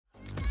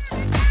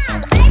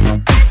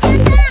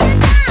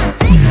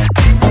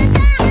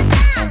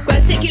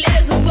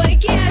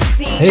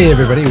Hey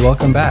everybody,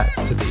 welcome back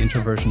to the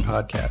Introversion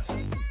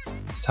Podcast.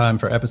 It's time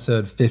for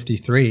episode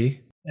 53,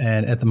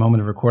 and at the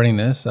moment of recording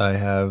this, I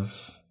have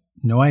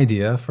no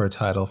idea for a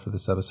title for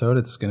this episode.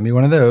 It's going to be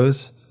one of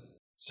those.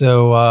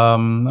 So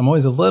I'm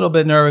always a little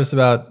bit nervous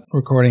about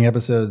recording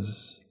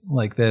episodes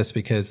like this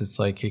because it's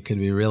like it could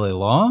be really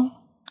long,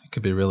 it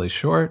could be really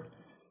short,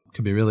 it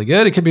could be really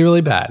good, it could be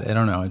really bad. I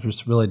don't know. It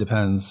just really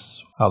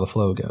depends how the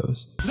flow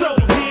goes. So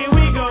here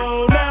we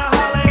go. Now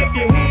holla if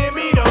you hear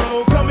me,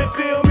 don't come and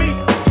feel me.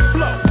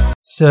 Flow.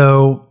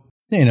 So,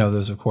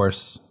 there's of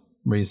course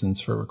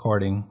reasons for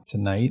recording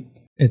tonight.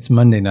 It's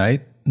Monday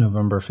night,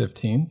 November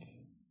 15th.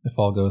 If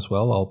all goes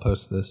well, I'll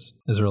post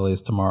this as early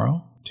as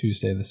tomorrow,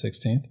 Tuesday the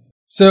 16th.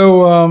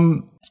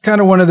 So it's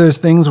kind of one of those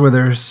things where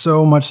there's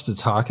so much to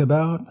talk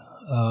about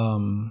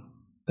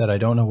that I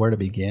don't know where to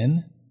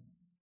begin.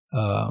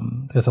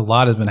 Because a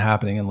lot has been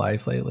happening in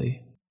life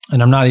lately.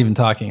 And I'm not even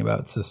talking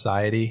about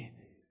society,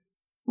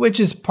 which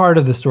is part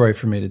of the story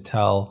for me to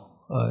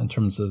tell in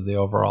terms of the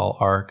overall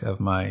arc of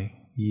my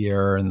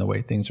year and the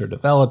way things are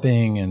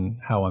developing and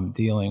how I'm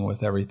dealing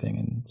with everything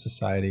in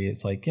society.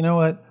 It's like, you know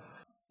what?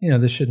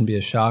 This shouldn't be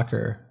a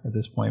shocker at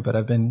this point, but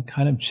I've been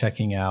kind of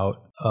checking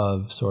out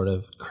of sort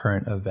of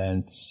current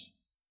events.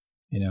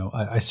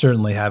 I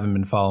certainly haven't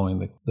been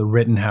following the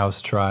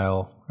Rittenhouse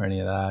trial or any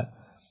of that.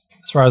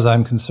 As far as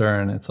I'm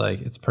concerned, it's like,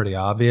 it's pretty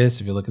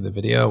obvious. If you look at the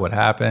video, what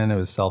happened, it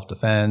was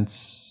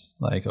self-defense,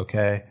 like,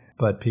 okay.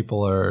 But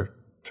people are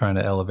trying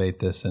to elevate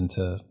this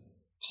into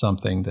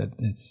something that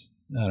it's,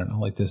 I don't know,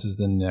 like this is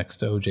the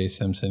next O.J.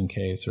 Simpson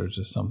case or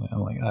just something.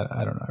 I'm like,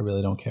 I don't know. I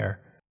really don't care.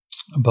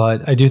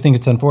 But I do think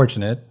it's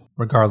unfortunate,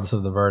 regardless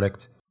of the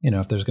verdict,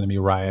 if there's going to be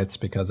riots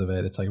because of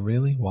it. It's like,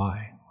 really?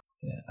 Why?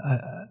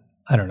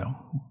 I don't know.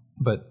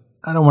 But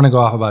I don't want to go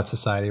off about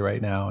society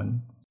right now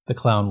and the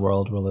clown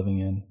world we're living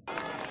in.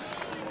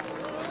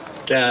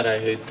 God, I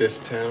hate this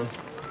town.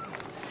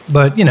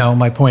 But,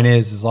 my point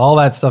is all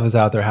that stuff is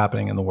out there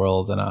happening in the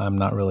world, and I'm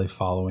not really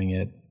following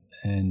it.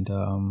 And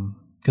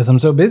because I'm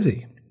so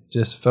busy,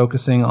 just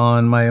focusing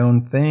on my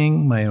own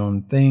thing, my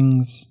own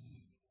things,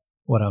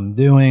 what I'm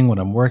doing, what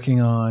I'm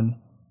working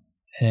on.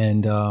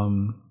 And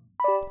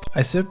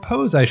I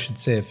suppose I should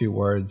say a few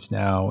words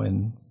now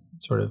in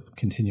sort of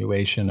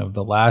continuation of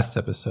the last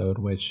episode,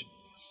 which,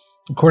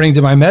 according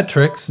to my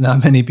metrics,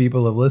 not many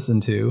people have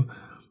listened to.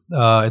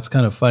 It's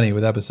kind of funny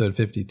with episode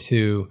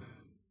 52.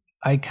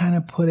 I kind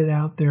of put it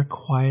out there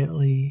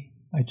quietly.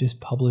 I just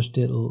published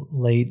it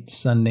late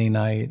Sunday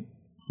night,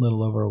 a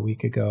little over a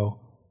week ago.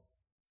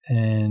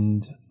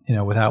 And,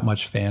 without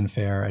much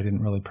fanfare, I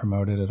didn't really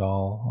promote it at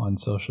all on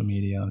social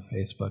media, on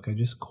Facebook. I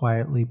just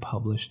quietly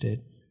published it.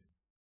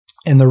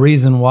 And the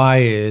reason why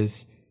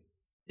is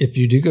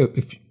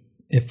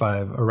if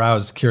I've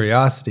aroused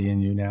curiosity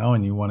in you now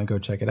and you want to go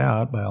check it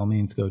out, by all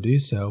means go do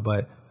so.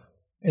 But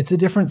it's a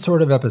different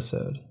sort of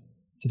episode.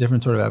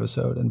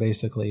 And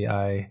basically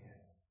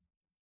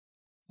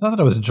it's not that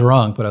I was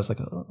drunk, but I was like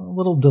a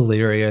little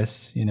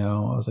delirious, I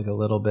was like a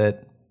little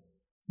bit,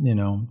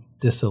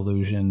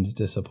 disillusioned,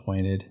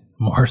 disappointed,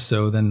 more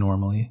so than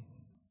normally.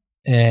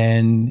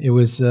 And it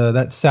was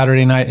that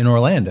Saturday night in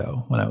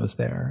Orlando when I was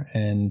there,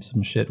 and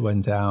some shit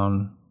went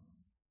down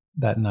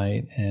that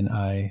night, and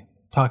I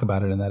talk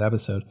about it in that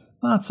episode.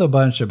 Not so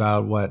much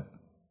about what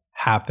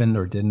happened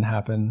or didn't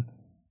happen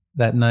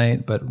that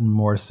night, but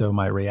more so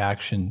my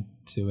reaction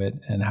to it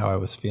and how I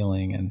was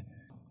feeling. And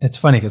it's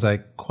funny because I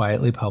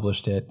quietly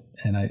published it,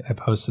 and I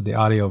posted the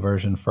audio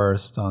version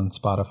first on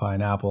Spotify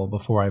and Apple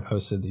before I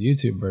posted the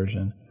YouTube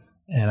version.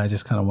 And I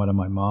just kind of wanted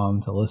my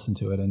mom to listen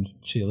to it, and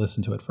she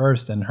listened to it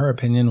first. And her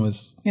opinion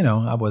was,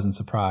 I wasn't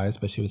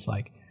surprised, but she was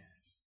like,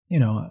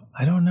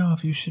 I don't know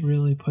if you should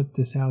really put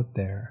this out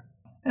there.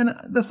 And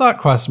the thought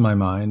crossed my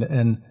mind,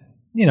 and,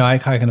 I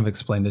kind of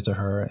explained it to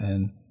her.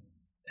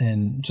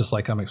 And just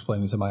like I'm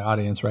explaining to my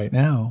audience right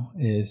now,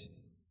 is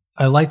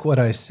I like what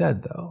I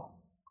said, though.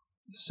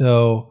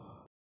 So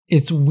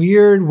it's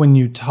weird when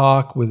you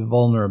talk with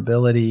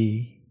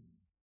vulnerability,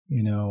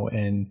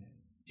 and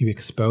you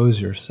expose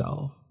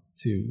yourself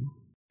to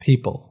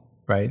people,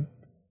 right?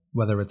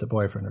 Whether it's a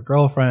boyfriend or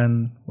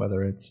girlfriend,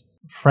 whether it's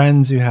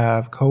friends you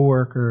have,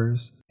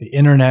 coworkers, the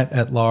internet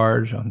at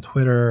large on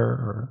Twitter,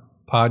 or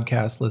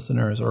podcast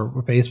listeners,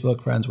 or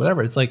Facebook friends,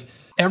 whatever. It's like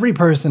every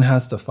person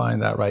has to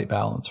find that right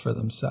balance for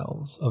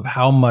themselves of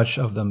how much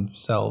of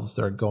themselves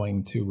they're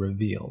going to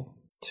reveal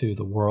to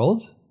the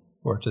world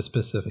or to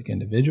specific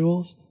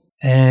individuals.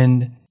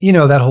 And,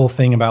 that whole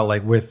thing about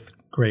like with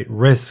great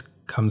risk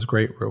comes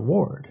great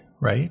reward,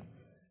 right?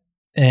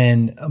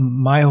 And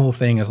my whole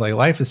thing is like,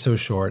 life is so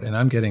short, and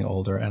I'm getting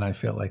older, and I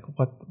feel like,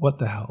 what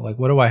the hell? Like,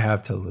 what do I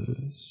have to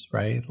lose,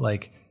 right?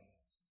 Like,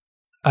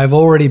 I've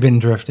already been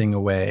drifting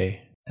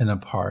away and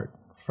apart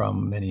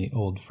from many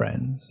old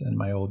friends and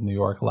my old New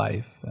York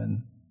life.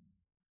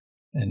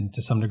 And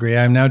to some degree,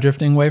 I'm now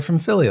drifting away from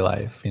Philly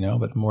life,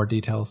 but more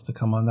details to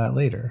come on that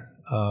later.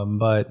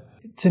 But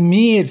to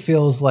me, it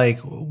feels like,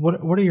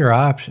 what are your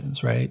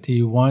options, right? Do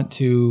you want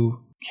to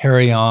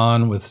carry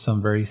on with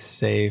some very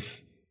safe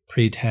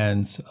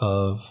pretense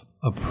of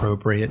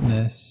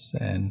appropriateness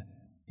and,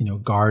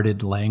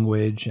 guarded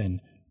language and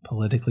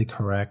politically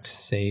correct,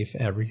 safe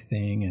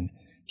everything, and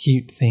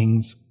keep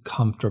things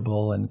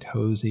comfortable and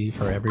cozy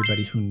for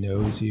everybody who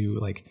knows you.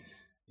 Like,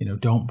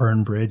 don't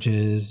burn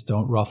bridges,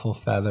 don't ruffle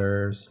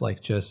feathers,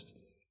 like just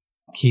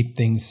keep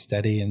things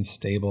steady and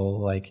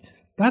stable. Like,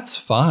 that's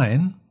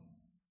fine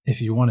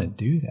if you want to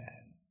do that.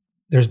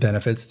 There's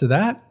benefits to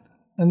that.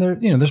 And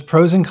there's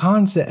pros and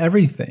cons to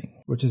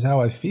everything, which is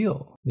how I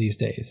feel these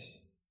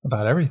days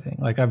about everything.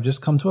 Like, I've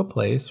just come to a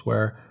place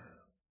where,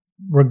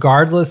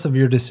 regardless of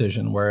your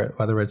decision,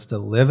 whether it's to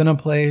live in a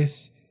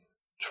place,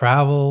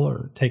 travel,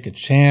 or take a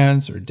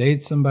chance, or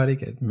date somebody,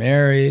 get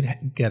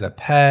married, get a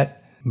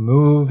pet,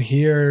 move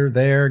here,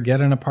 there,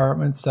 get an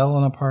apartment, sell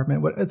an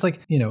apartment. It's like,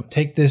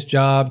 take this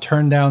job,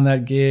 turn down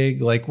that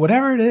gig, like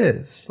whatever it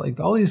is, like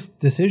all these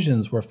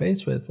decisions we're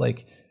faced with,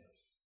 like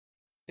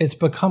it's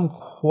become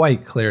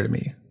quite clear to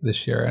me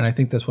this year. And I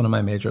think that's one of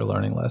my major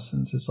learning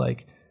lessons is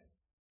like,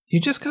 you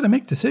just got to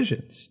make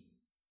decisions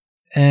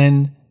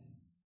and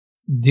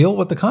deal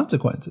with the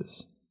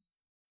consequences.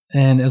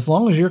 And as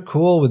long as you're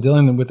cool with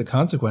dealing with the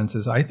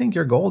consequences, I think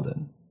you're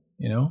golden,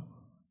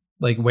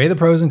 like weigh the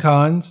pros and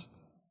cons,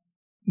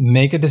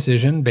 make a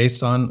decision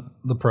based on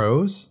the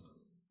pros,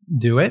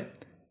 do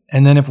it.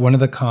 And then if one of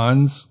the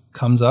cons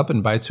comes up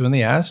and bites you in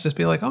the ass, just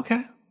be like,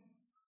 okay,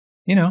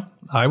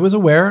 I was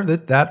aware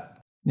that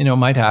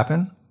might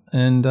happen,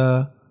 and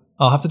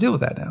I'll have to deal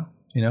with that now,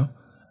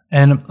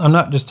 And I'm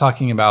not just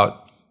talking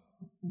about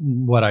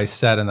what I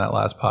said in that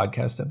last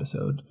podcast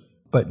episode,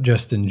 but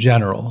just in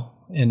general.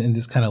 And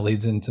this kind of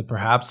leads into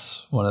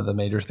perhaps one of the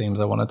major themes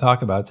I want to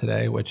talk about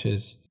today, which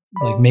is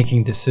like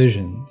making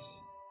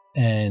decisions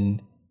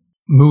and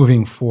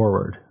moving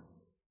forward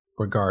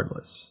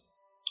regardless.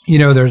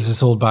 There's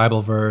this old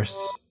Bible verse,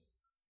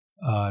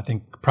 I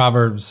think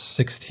Proverbs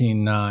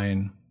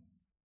 16:9,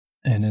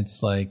 and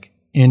it's like,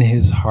 in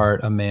his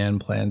heart a man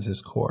plans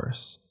his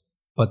course,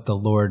 but the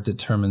Lord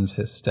determines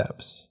his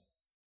steps.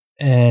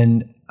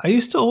 And I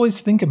used to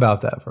always think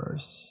about that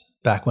verse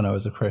back when I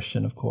was a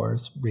Christian, of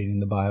course, reading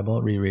the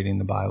Bible, rereading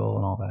the Bible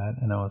and all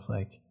that. And I was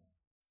like,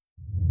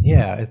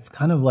 yeah, it's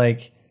kind of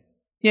like,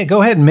 yeah,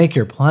 go ahead and make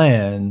your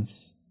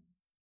plans.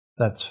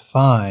 That's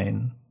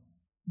fine.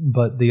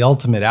 But the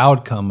ultimate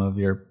outcome of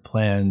your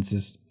plans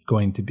is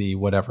going to be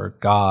whatever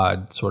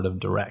God sort of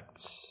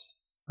directs,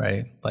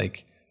 right?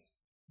 Like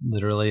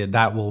literally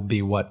that will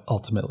be what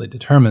ultimately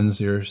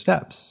determines your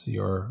steps,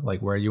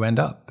 where you end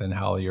up and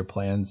how your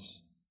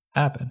plans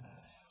happen.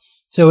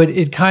 So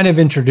it kind of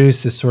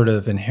introduced this sort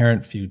of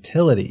inherent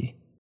futility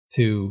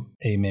to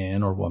a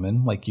man or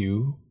woman like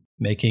you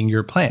making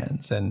your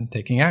plans and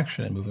taking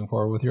action and moving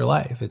forward with your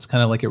life. It's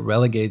kind of like it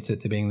relegates it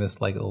to being this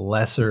like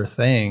lesser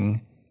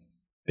thing,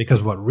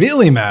 because what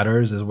really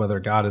matters is whether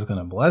God is going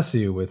to bless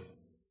you with,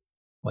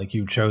 like,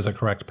 you chose a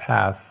correct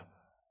path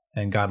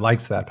and God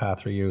likes that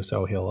path for you,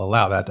 so he'll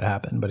allow that to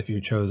happen. But if you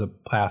chose a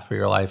path for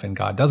your life and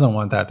God doesn't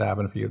want that to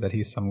happen for you, that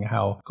he's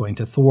somehow going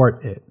to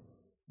thwart it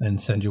and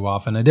send you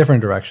off in a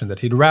different direction that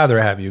he'd rather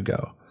have you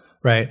go,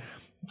 right?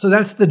 So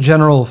that's the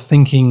general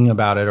thinking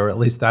about it, or at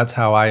least that's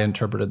how I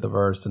interpreted the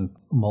verse and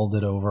mulled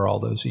it over all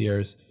those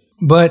years.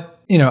 But,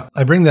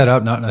 I bring that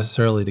up not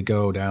necessarily to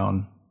go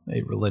down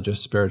a religious,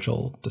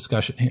 spiritual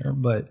discussion here,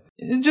 but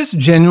just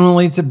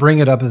genuinely to bring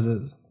it up as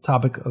a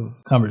topic of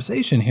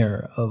conversation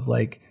here of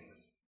like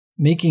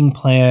making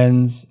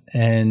plans.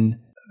 And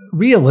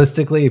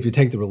realistically, if you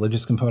take the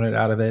religious component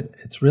out of it,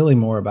 it's really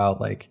more about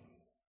like,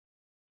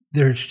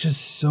 there's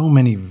just so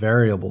many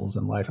variables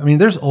in life. I mean,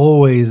 there's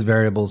always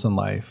variables in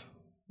life,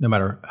 no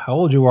matter how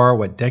old you are,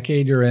 what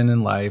decade you're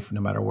in life,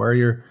 no matter where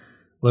you're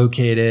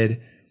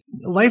located.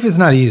 Life is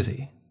not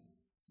easy,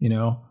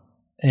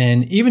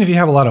 And even if you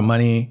have a lot of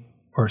money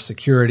or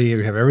security or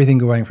you have everything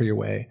going for your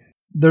way,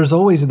 there's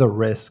always the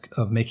risk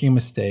of making a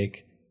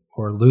mistake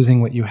or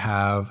losing what you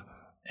have,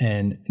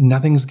 and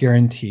nothing's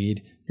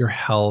guaranteed. Your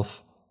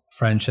health,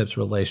 friendships,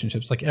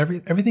 relationships, like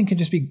everything can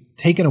just be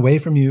taken away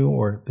from you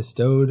or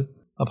bestowed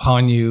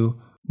upon you,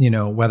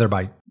 whether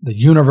by the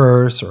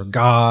universe or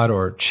God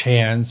or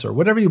chance or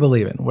whatever you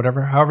believe in,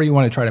 however you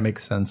want to try to make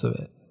sense of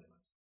it.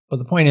 But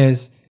the point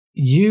is,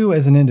 you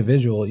as an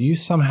individual, you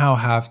somehow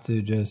have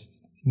to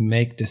just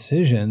make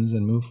decisions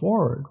and move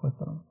forward with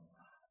them.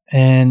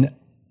 And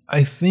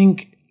I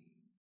think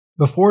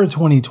before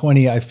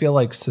 2020, I feel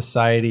like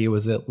society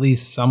was at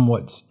least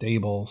somewhat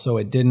stable, so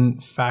it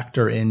didn't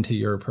factor into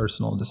your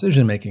personal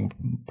decision-making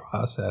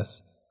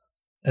process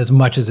as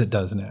much as it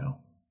does now,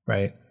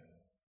 right?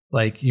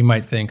 Like you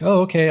might think,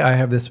 oh, okay, I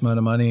have this amount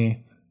of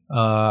money.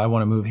 I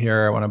want to move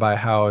here. I want to buy a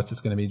house.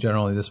 It's going to be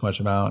generally this much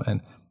amount.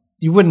 And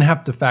you wouldn't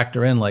have to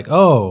factor in like,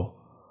 oh,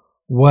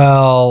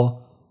 well,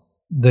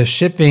 the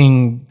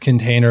shipping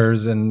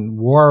containers and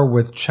war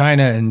with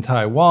China and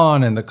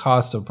Taiwan and the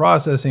cost of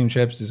processing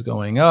chips is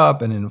going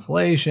up and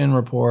inflation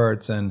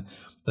reports and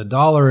the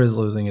dollar is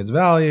losing its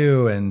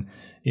value and,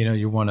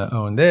 you want to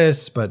own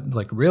this, but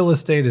like real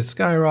estate is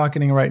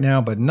skyrocketing right now,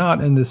 but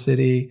not in the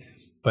city.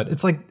 But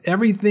it's like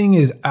everything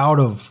is out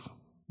of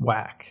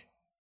whack,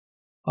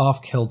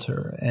 off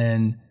kilter.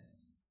 And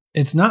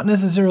it's not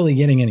necessarily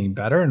getting any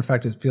better. In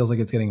fact, it feels like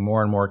it's getting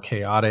more and more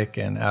chaotic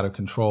and out of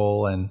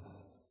control. And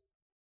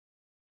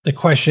the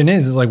question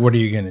is like, what are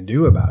you going to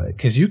do about it?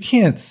 Because you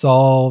can't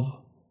solve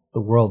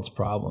the world's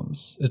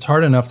problems. It's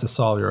hard enough to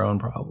solve your own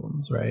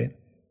problems, right?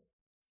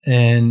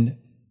 And,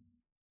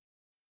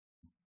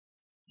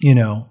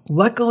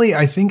 luckily,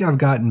 I think I've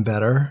gotten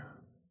better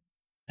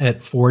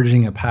at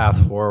forging a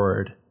path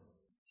forward.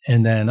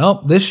 And then,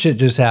 this shit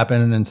just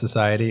happened in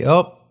society.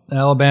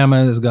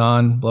 Alabama is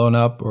gone, blown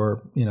up,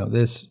 or,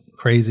 this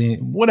crazy,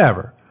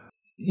 whatever.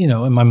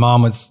 And my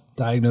mom was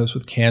diagnosed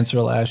with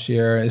cancer last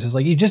year. It's just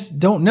like, you just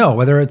don't know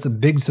whether it's a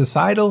big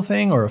societal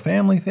thing or a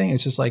family thing.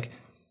 It's just like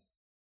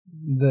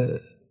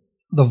the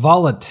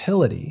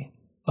volatility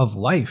of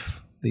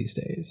life these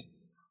days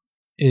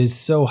is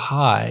so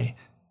high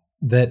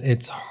that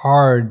it's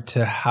hard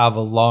to have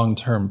a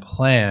long-term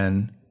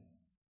plan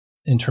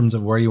in terms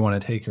of where you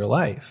want to take your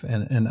life.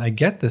 And I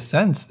get the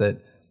sense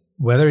that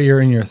whether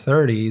you're in your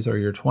 30s or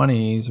your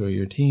 20s or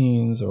your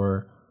teens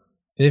or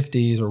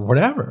 50s or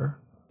whatever,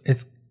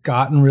 it's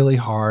gotten really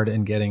hard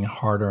and getting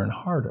harder and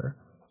harder.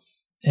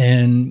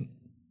 And,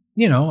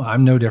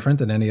 I'm no different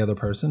than any other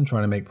person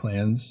trying to make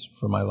plans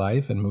for my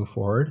life and move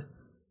forward.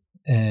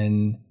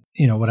 And,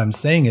 what I'm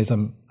saying is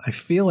I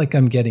feel like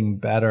I'm getting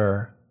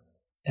better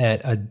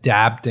at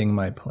adapting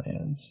my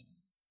plans.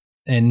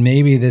 And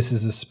maybe this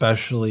is a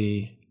special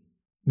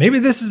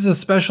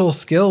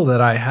skill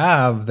that I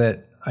have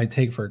that I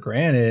take for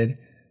granted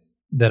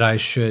that I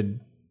should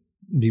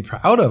be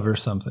proud of or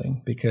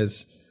something,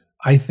 because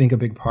I think a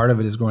big part of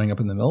it is growing up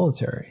in the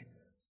military.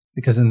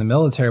 Because in the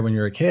military, when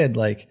you're a kid,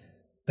 like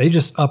they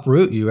just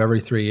uproot you every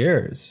 3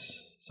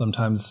 years,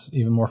 sometimes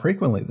even more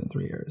frequently than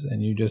 3 years.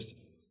 And you just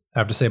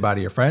have to say bye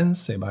to your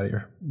friends, say bye to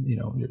your,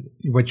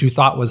 what you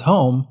thought was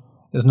home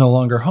is no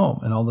longer home.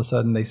 And all of a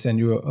sudden they send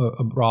you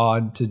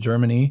abroad to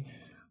Germany,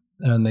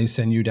 and they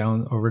send you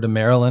down over to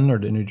Maryland or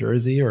to New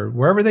Jersey or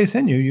wherever they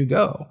send you, you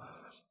go.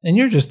 And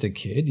you're just a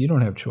kid. You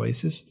don't have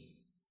choices.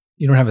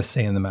 You don't have a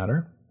say in the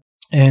matter.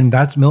 And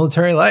that's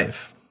military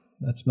life.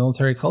 That's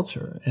military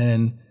culture.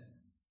 And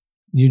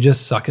you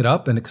just suck it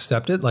up and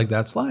accept it like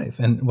that's life.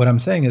 And what I'm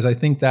saying is I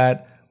think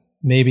that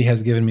maybe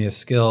has given me a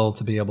skill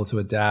to be able to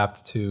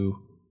adapt to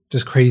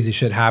just crazy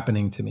shit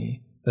happening to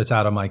me that's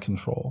out of my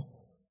control.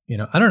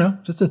 I don't know,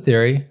 just a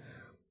theory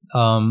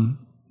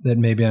that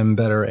maybe I'm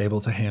better able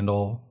to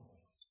handle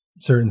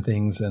certain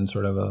things than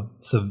sort of a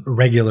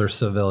regular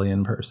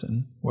civilian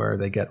person, where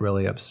they get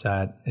really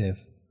upset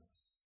if,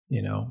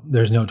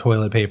 there's no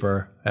toilet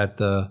paper at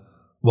the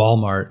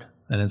Walmart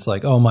and it's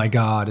like, oh my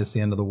God, it's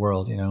the end of the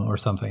world, or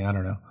something. I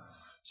don't know.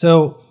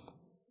 So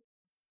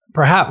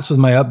perhaps with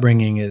my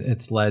upbringing,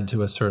 it's led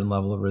to a certain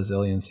level of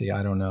resiliency.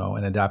 I don't know,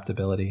 and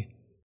adaptability.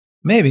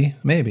 Maybe.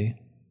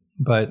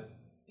 But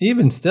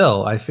even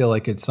still, I feel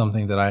like it's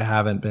something that I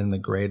haven't been the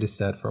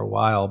greatest at for a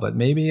while, but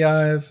maybe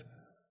I've,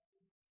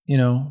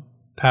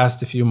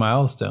 passed a few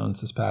milestones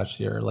this past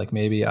year. Like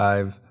maybe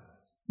I've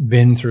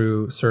been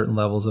through certain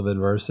levels of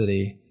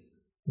adversity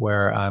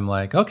where I'm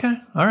like, okay,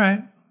 all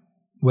right,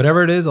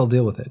 whatever it is, I'll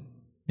deal with it.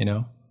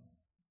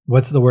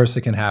 What's the worst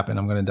that can happen?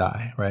 I'm going to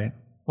die, right?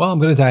 Well, I'm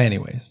going to die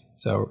anyways.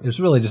 So it's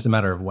really just a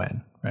matter of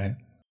when, right?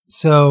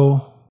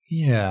 So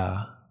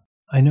yeah,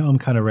 I know I'm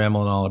kind of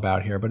rambling all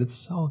about here, but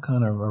it's all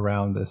kind of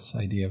around this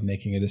idea of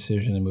making a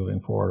decision and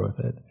moving forward with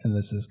it. And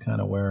this is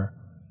kind of where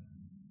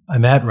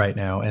I'm at right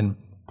now. And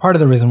part of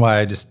the reason why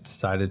I just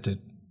decided to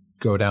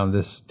go down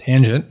this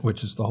tangent,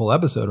 which is the whole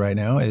episode right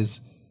now,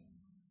 is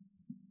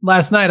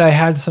last night I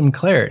had some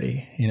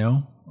clarity,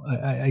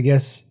 I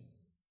guess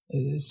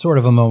sort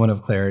of a moment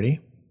of clarity.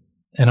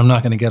 And I'm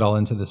not going to get all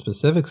into the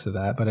specifics of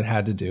that, but it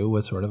had to do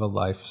with sort of a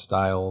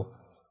lifestyle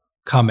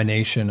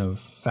combination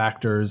of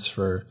factors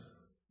for,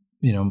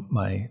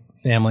 my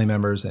family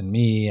members and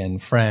me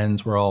and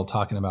friends. We're all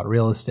talking about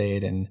real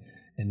estate and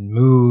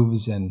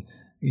moves and,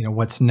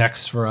 what's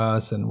next for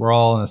us. And we're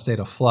all in a state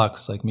of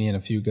flux, like me and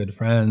a few good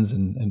friends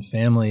and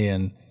family.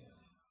 And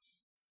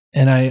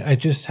I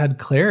just had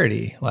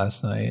clarity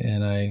last night,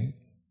 and I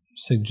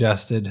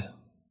suggested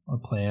a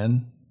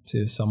plan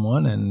to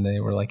someone, and they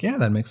were like, yeah,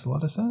 that makes a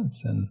lot of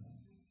sense.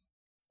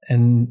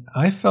 And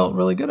I felt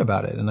really good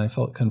about it. And I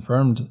felt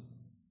confirmed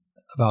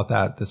about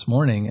that this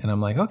morning. And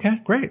I'm like,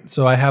 okay, great.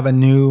 So I have a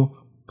new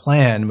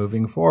plan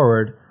moving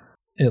forward,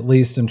 at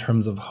least in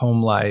terms of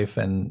home life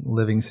and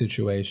living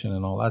situation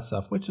and all that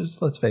stuff, which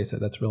is, let's face it,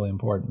 that's really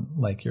important.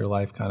 Like your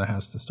life kind of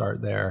has to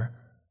start there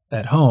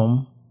at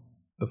home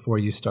before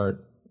you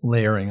start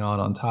layering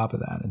on top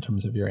of that in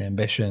terms of your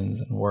ambitions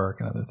and work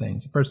and other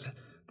things.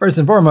 First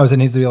and foremost, it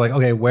needs to be like,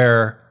 okay,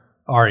 where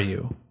are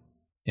you?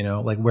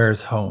 Like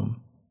where's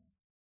home?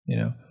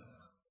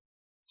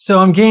 So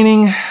I'm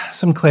gaining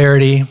some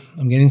clarity.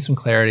 I'm gaining some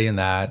clarity in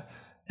that.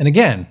 And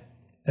again,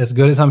 as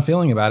good as I'm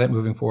feeling about it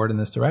moving forward in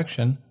this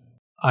direction,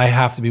 I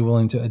have to be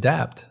willing to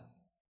adapt,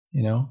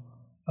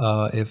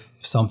 if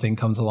something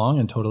comes along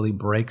and totally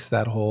breaks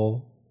that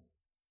whole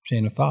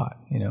chain of thought,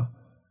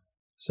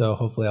 So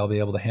hopefully I'll be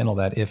able to handle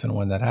that if and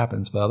when that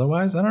happens. But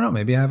otherwise, I don't know,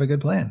 maybe I have a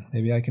good plan.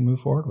 Maybe I can move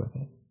forward with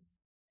it,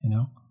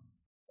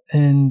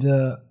 And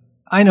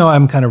I know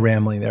I'm kind of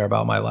rambling there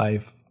about my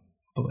life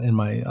and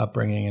my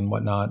upbringing and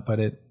whatnot, but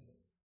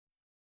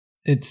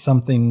it's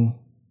something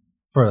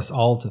for us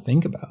all to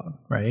think about,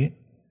 right?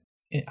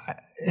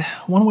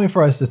 One way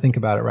for us to think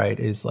about it, right,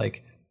 is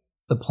like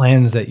the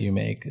plans that you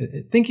make.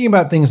 Thinking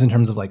about things in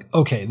terms of like,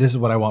 okay, this is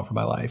what I want for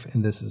my life,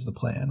 and this is the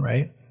plan,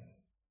 right?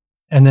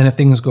 And then if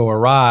things go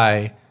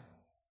awry,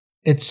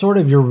 it's sort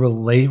of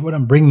what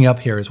I'm bringing up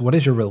here is what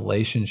is your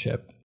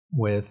relationship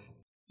with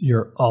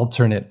your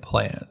alternate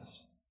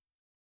plans,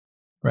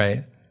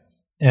 right?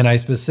 And I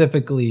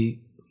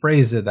specifically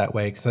phrased it that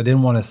way because I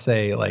didn't want to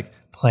say like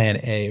plan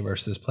A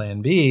versus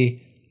plan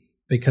B,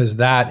 because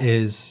that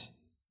is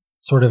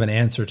sort of an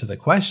answer to the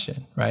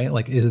question, right?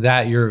 Like, is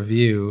that your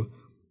view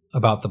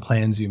about the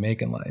plans you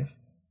make in life?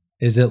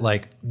 Is it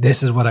like,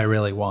 this is what I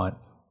really want,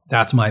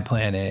 that's my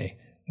plan A,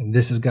 and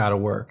this has got to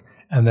work?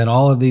 And then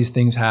all of these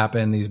things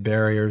happen, these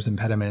barriers,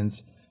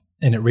 impediments,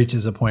 and it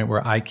reaches a point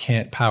where I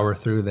can't power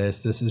through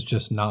this. This is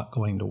just not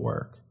going to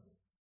work.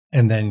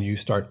 And then you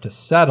start to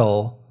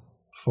settle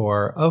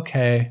for,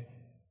 okay,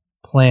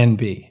 plan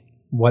B.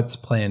 What's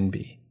plan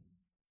B?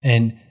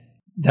 And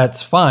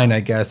that's fine, I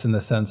guess, in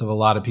the sense of a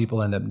lot of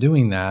people end up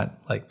doing that,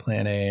 like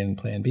plan A and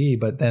plan B.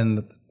 But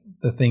then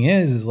the thing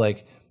is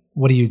like,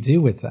 what do you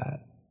do with that?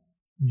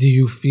 Do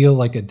you feel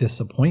like a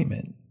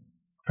disappointment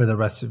for the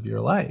rest of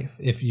your life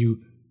if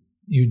you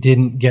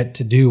didn't get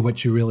to do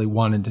what you really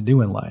wanted to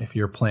do in life,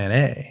 your plan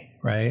A,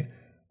 right?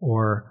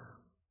 Or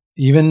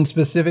even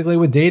specifically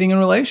with dating and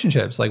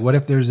relationships, like what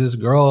if there's this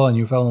girl and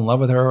you fell in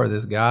love with her, or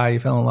this guy you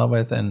fell in love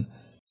with, and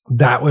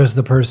that was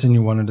the person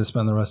you wanted to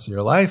spend the rest of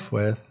your life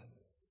with,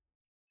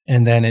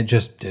 and then it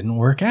just didn't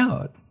work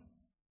out,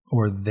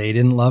 or they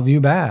didn't love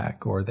you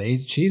back, or they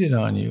cheated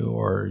on you,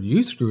 or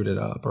you screwed it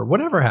up, or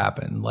whatever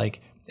happened. Like,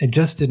 it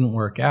just didn't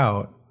work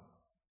out,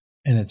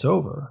 and it's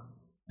over,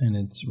 and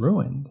it's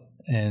ruined.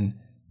 And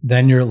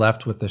then you're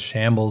left with the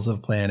shambles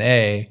of plan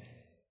A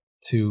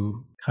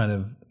to kind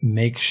of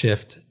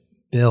makeshift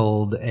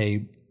build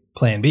a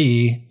plan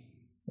B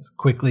as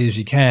quickly as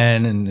you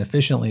can and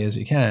efficiently as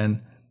you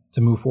can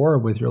to move forward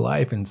with your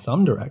life in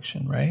some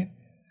direction, right?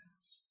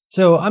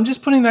 So I'm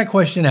just putting that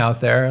question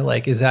out there.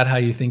 Like, is that how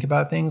you think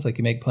about things? Like,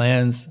 you make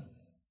plans,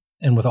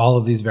 and with all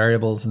of these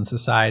variables in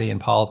society and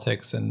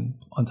politics, and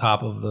on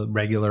top of the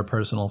regular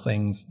personal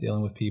things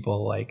dealing with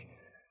people, like,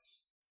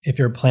 if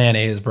your plan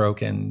A is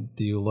broken,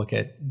 do you look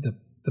at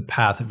the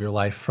path of your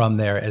life from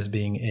there as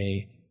being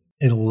a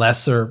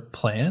lesser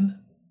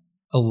plan,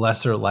 a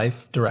lesser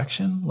life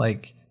direction,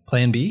 like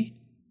plan B?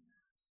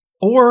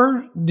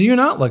 Or do you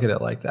not look at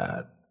it like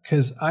that?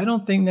 Because I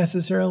don't think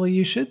necessarily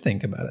you should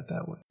think about it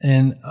that way.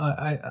 And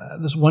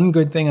there's one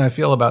good thing I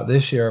feel about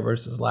this year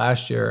versus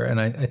last year,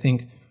 and I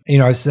think,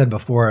 I said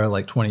before,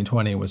 like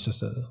 2020 was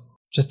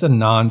just a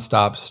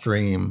nonstop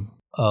stream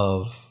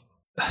of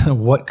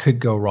what could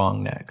go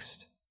wrong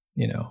next.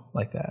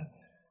 Like that.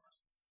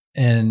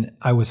 And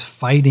I was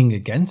fighting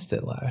against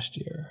it last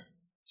year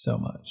so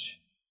much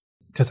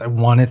because I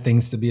wanted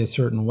things to be a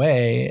certain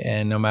way.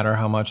 And no matter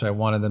how much I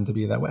wanted them to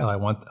be that way, I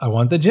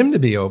want the gym to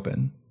be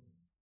open.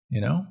 I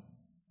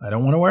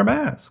don't want to wear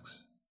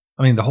masks.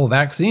 I mean, the whole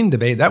vaccine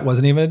debate, that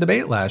wasn't even a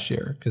debate last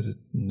year because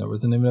there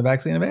wasn't even a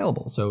vaccine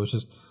available. So it was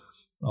just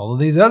all of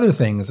these other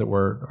things that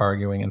we're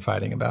arguing and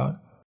fighting about.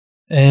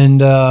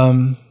 And,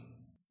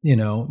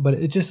 but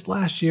it just,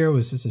 last year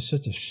was just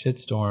such a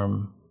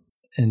shitstorm.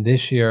 And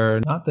this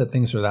year, not that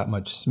things are that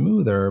much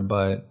smoother,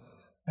 but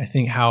I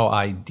think how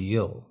I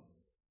deal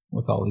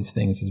with all these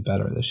things is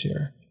better this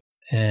year.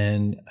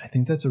 And I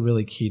think that's a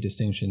really key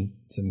distinction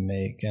to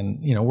make. And,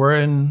 we're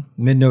in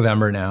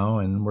mid-November now,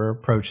 and we're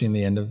approaching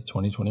the end of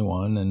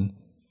 2021. And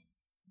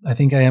I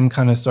think I am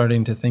kind of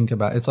starting to think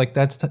about, it's like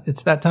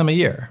it's that time of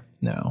year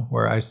now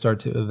where I start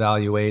to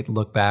evaluate,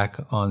 look back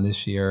on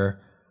this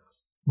year.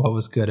 What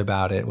was good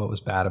about it? What was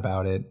bad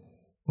about it?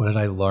 What did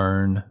I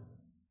learn?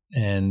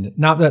 And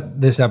not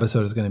that this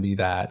episode is going to be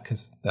that,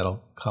 because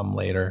that'll come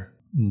later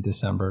in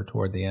December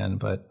toward the end.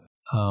 But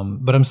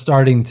I'm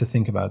starting to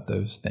think about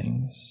those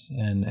things.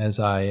 And as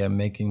I am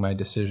making my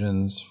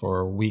decisions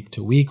for week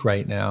to week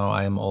right now,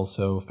 I am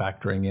also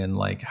factoring in,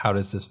 like, how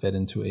does this fit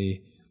into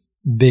a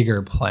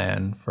bigger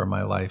plan for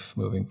my life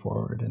moving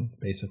forward, and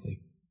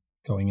basically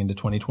going into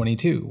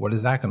 2022? What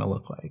is that going to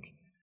look like?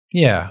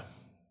 Yeah.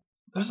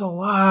 There's a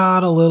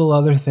lot of little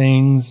other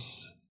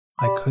things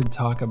I could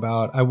talk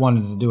about. I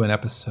wanted to do an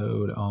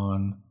episode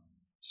on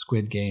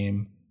Squid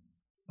Game,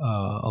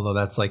 although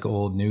that's like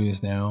old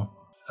news now.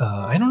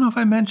 I don't know if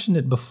I mentioned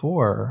it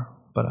before,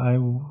 but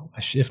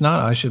if not,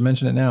 I should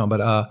mention it now. But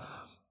I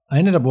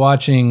ended up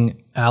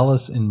watching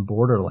Alice in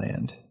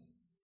Borderland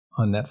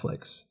on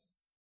Netflix,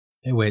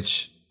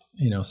 which,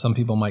 some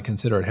people might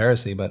consider it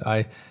heresy, but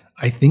I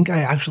think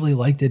I actually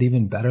liked it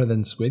even better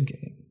than Squid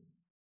Game.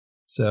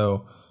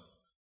 So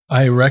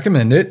I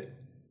recommend it.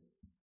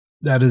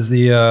 That is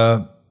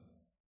the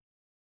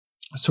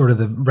sort of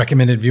the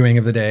recommended viewing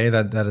of the day.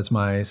 That is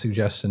my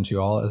suggestion to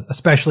you all,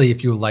 especially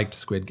if you liked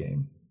Squid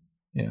Game.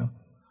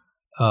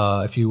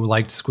 If you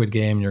liked Squid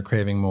Game, you're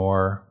craving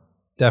more.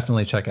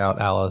 definitely check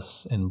out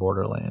Alice in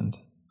Borderland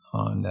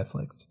on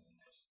Netflix.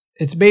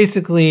 It's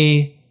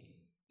basically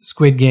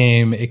Squid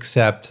Game,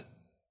 except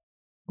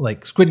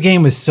like Squid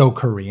Game is so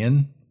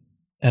Korean,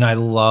 and I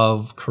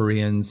love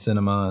Korean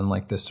cinema and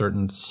like this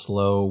certain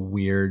slow,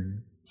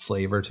 weird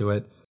flavor to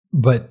it.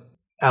 But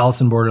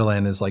Alice in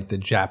Borderland is like the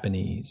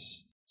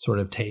Japanese sort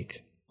of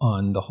take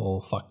on the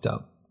whole fucked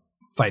up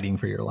fighting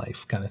for your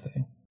life kind of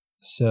thing.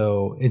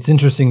 So it's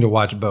interesting to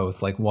watch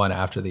both, like one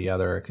after the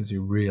other, because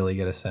you really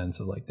get a sense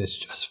of like, this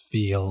just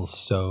feels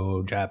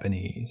so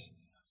Japanese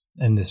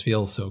and this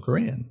feels so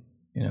Korean,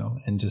 you know,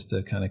 and just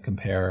to kind of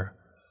compare,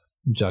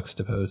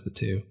 juxtapose the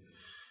two.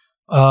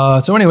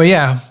 So anyway,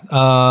 yeah,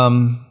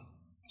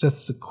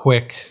 just a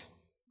quick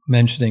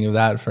mentioning of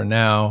that for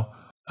now.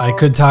 I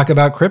could talk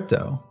about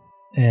crypto,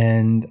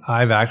 and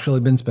I've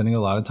actually been spending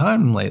a lot of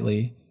time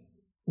lately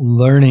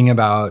learning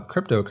about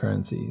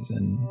cryptocurrencies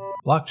and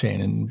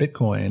blockchain and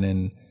Bitcoin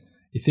and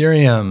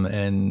Ethereum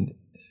and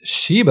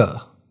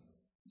Shiba.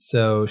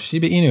 So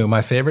Shiba Inu,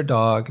 my favorite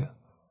dog,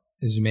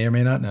 as you may or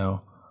may not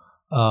know,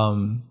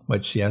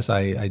 which yes,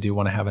 I do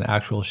want to have an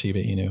actual Shiba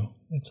Inu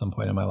at some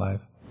point in my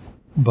life.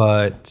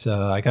 But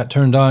I got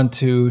turned on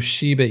to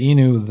Shiba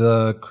Inu,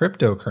 the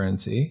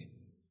cryptocurrency,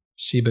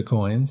 Shiba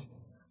coins.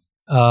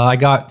 I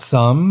got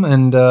some,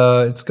 and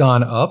it's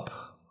gone up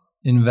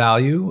in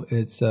value.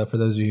 It's for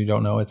those of you who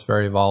don't know, it's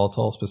very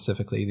volatile,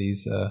 specifically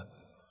these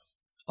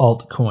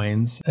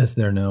altcoins, as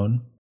they're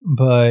known.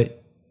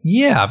 But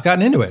yeah, I've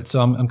gotten into it.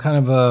 So I'm kind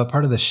of a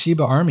part of the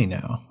Shiba army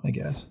now, I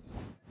guess.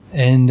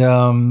 And,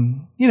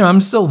 you know,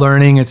 I'm still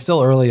learning. It's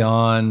still early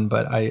on,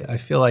 but I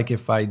feel like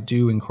if I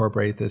do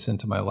incorporate this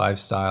into my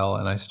lifestyle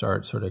and I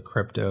start sort of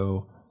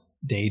crypto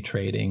day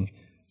trading,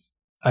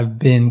 I've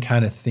been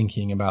kind of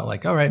thinking about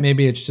like, all right,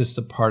 maybe it's just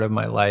a part of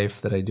my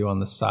life that I do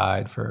on the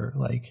side for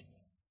like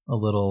a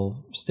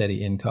little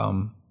steady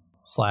income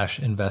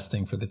 /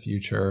 investing for the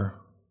future.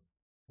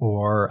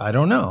 Or I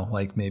don't know,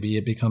 like maybe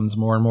it becomes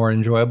more and more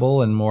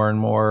enjoyable and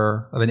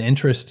more of an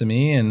interest to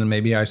me. And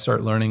maybe I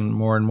start learning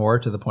more and more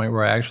to the point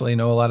where I actually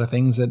know a lot of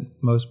things that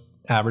most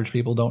average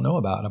people don't know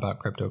about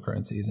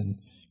cryptocurrencies and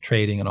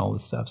trading and all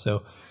this stuff.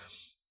 So,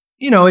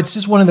 you know, it's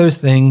just one of those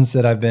things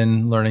that I've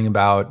been learning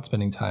about,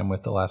 spending time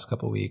with the last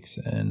couple of weeks,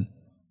 and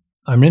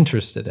I'm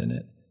interested in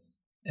it.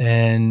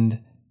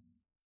 And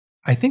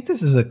I think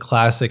this is a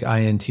classic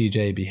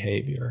INTJ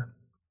behavior.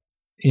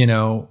 You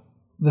know,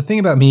 the thing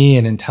about me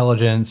and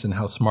intelligence and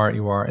how smart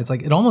you are, it's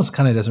like it almost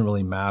kind of doesn't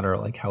really matter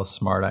like how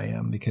smart I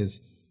am,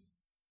 because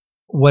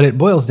what it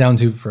boils down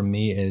to for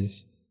me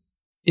is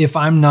if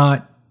I'm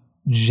not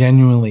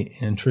genuinely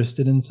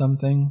interested in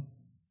something,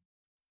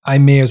 I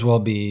may as well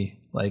be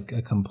like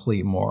a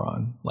complete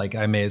moron. Like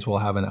I may as well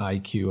have an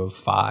IQ of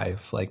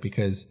 5, like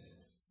because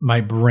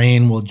my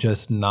brain will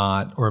just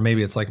not, or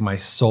maybe it's like my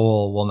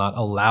soul will not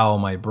allow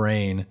my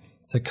brain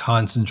to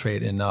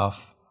concentrate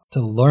enough to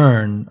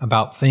learn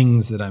about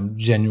things that I'm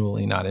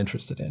genuinely not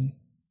interested in,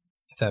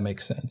 if that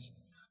makes sense.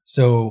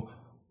 So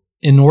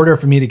in order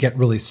for me to get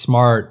really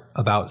smart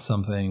about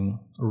something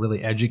or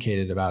really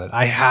educated about it,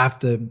 I have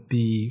to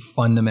be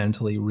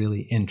fundamentally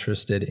really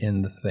interested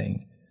in the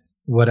thing,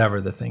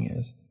 whatever the thing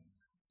is.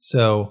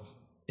 So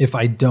if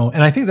I don't,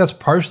 and I think that's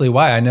partially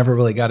why I never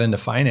really got into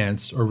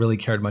finance or really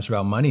cared much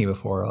about money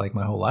before, like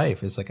my whole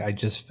life, is like I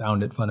just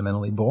found it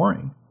fundamentally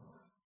boring,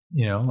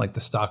 you know, like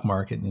the stock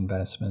market and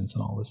investments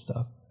and all this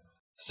stuff.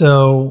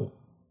 So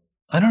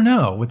I don't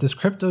know, with this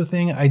crypto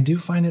thing, I do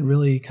find it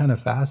really kind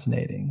of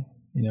fascinating.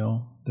 You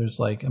know, there's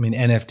like, I mean,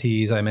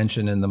 NFTs I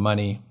mentioned in the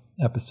money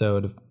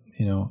episode,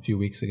 you know, a few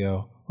weeks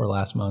ago or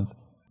last month,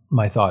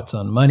 my thoughts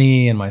on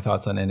money and my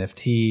thoughts on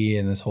NFT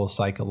and this whole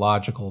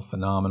psychological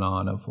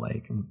phenomenon of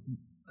like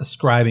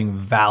ascribing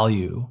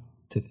value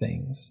to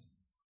things,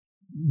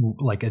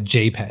 like a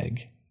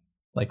JPEG.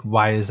 Like,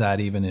 why is that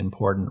even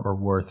important or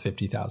worth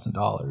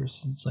 $50,000?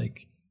 It's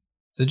like,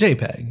 it's a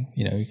JPEG,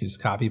 you know, you can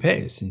just copy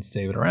paste and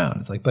save it around.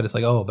 It's like,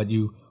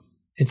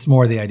 it's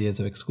more the ideas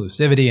of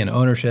exclusivity and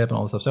ownership and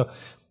all this stuff. So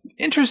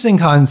interesting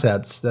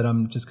concepts that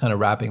I'm just kind of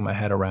wrapping my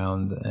head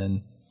around.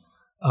 And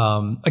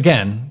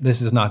again,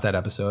 this is not that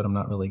episode. I'm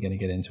not really going to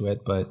get into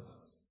it, but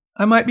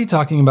I might be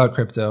talking about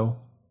crypto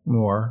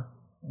more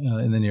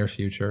in the near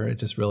future. It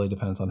just really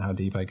depends on how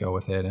deep I go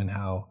with it and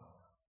how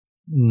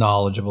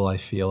knowledgeable I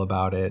feel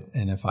about it.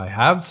 And if I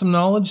have some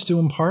knowledge to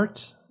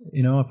impart,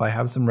 you know, if I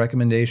have some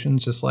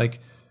recommendations, just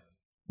like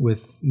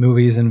with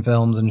movies and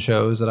films and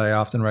shows that I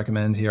often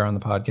recommend here on the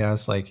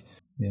podcast, like,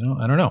 you know,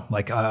 I don't know,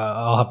 like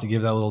I'll have to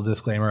give that little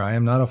disclaimer. I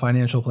am not a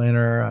financial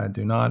planner.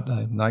 I'm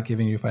not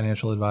giving you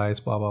financial advice,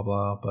 blah, blah,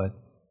 blah, but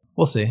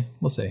we'll see.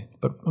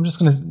 But I'm just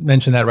going to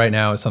mention that right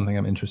now as something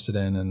I'm interested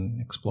in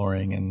and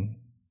exploring, and,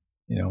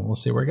 you know, we'll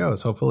see where it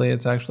goes. Hopefully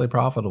it's actually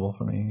profitable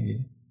for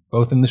me,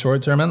 both in the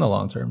short term and the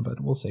long term, but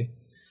we'll see.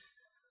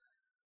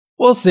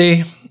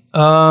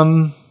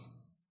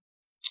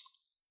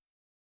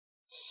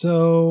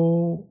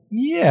 So,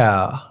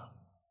 yeah.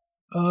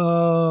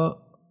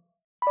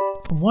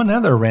 One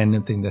other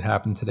random thing that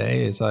happened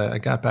today is I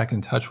got back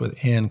in touch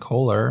with Ann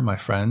Kohler, my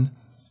friend,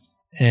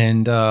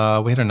 And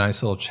we had a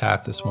nice little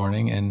chat this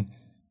morning.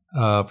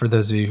 And for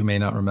those of you who may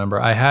not remember,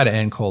 I had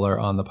Ann Kohler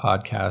on the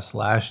podcast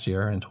last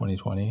year in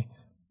 2020,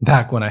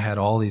 back when I had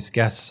all these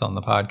guests on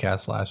the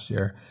podcast last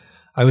year.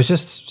 I was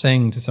just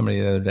saying to somebody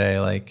the other day,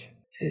 like,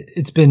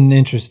 it's been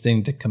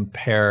interesting to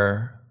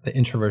compare the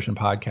Introversion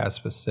podcast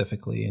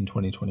specifically in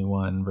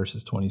 2021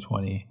 versus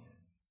 2020.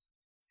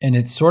 And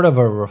it's sort of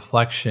a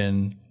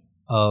reflection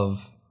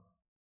of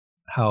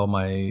how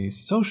my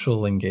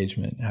social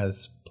engagement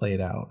has played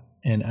out.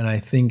 And I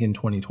think in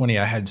 2020,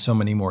 I had so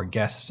many more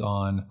guests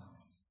on.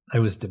 I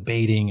was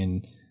debating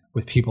and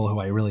with people who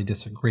I really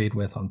disagreed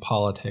with on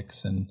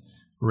politics and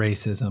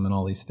racism and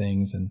all these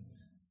things, and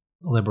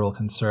liberal,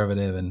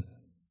 conservative. And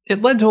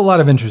it led to a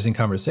lot of interesting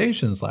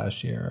conversations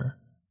last year.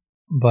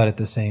 But at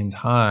the same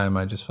time,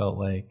 I just felt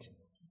like,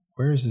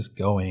 where is this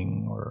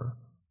going? Or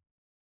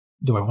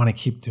do I want to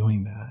keep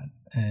doing that?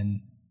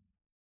 And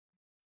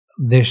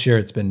this year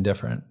it's been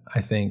different, I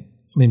think.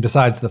 I mean,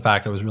 besides the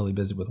fact I was really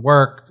busy with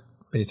work,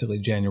 basically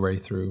January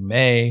through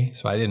May,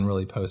 so I didn't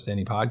really post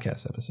any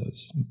podcast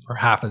episodes for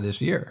half of this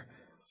year.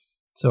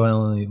 So I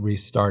only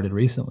restarted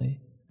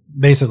recently.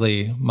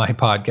 Basically, my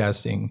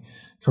podcasting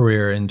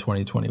career in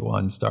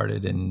 2021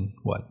 started in,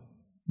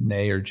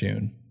 May or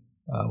June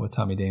with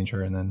Tommy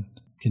Danger, and then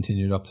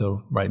continued up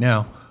till right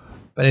now.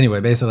 But anyway,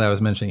 basically I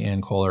was mentioning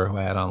Ann Kohler, who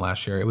I had on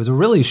last year. It was a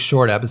really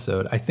short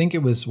episode. I think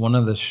it was one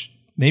of the,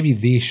 maybe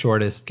the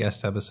shortest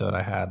guest episode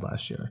I had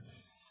last year.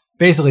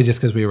 Basically just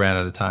because we ran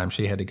out of time.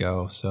 She had to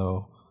go,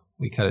 so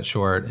we cut it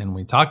short, and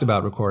we talked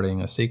about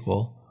recording a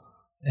sequel.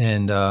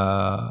 And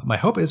my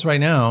hope is right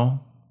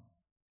now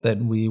that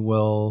we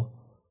will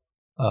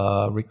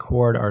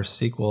record our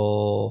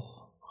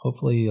sequel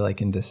hopefully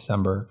like in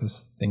December,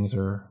 because things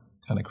are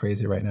kind of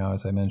crazy right now.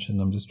 As I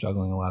mentioned, I'm just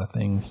juggling a lot of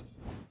things.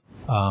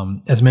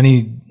 As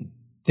many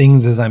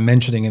things as I'm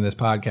mentioning in this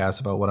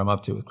podcast about what I'm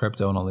up to with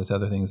crypto and all these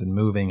other things, and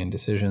moving and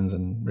decisions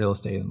and real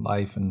estate and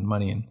life and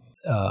money, and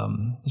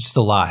there's just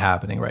a lot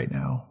happening right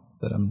now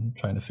that I'm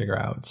trying to figure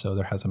out. So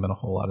there hasn't been a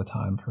whole lot of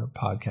time for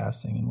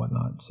podcasting and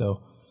whatnot.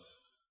 So,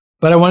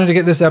 but I wanted to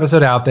get this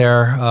episode out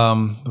there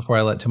before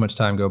I let too much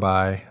time go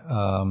by.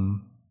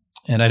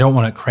 And I don't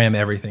want to cram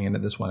everything into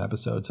this one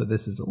episode. So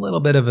this is a little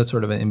bit of a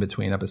sort of an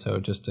in-between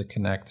episode, just to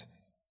connect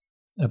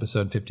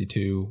episode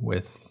 52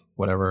 with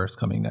whatever is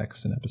coming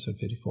next in episode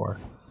 54.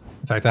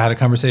 In fact, I had a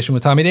conversation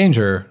with Tommy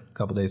Danger a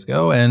couple days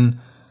ago, and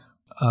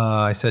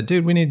I said,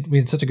 dude, we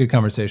had such a good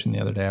conversation the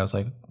other day. I was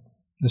like,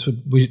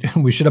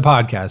 we should have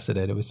podcasted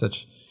it. It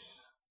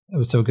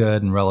was so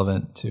good and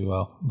relevant to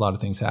a lot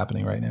of things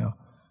happening right now.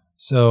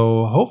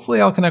 So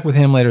hopefully I'll connect with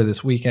him later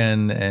this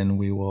weekend, and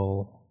we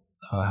will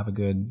have a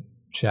good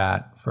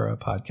chat for a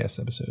podcast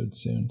episode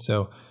soon.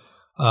 So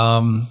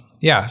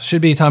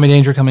should be Tommy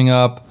Danger coming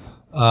up.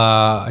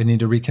 I need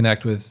to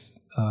reconnect with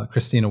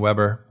Christina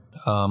Weber.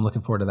 I'm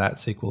looking forward to that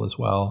sequel as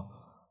well.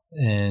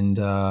 And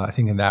I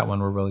think in that one,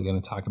 we're really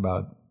going to talk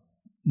about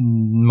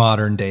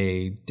modern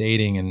day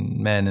dating and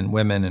men and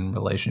women and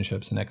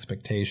relationships and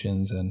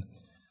expectations, and,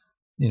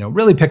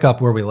 really pick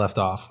up where we left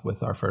off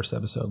with our first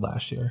episode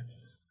last year.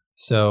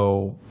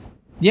 So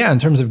in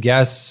terms of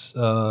guests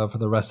for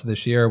the rest of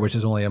this year, which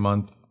is only a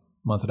month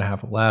and a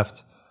half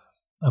left,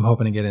 I'm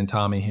hoping to get in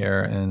Tommy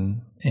here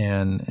and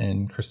Ann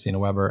and Christina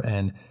Weber.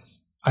 And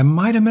I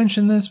might have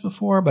mentioned this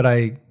before, but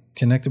I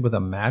connected with a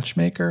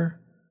matchmaker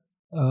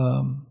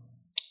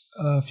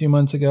a few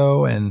months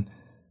ago, and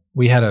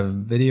we had a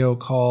video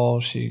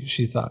call.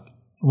 She thought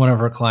one of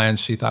her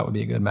clients she thought would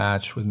be a good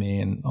match with me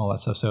and all that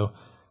stuff. So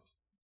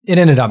it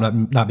ended up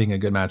not being a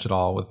good match at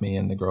all with me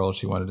and the girl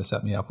she wanted to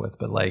set me up with.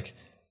 But like,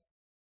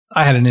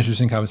 I had an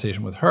interesting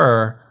conversation with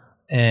her,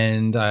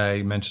 and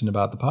I mentioned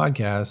about the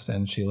podcast,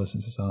 and she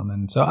listened to some.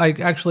 And so I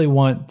actually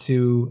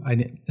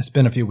it's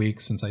been a few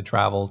weeks since I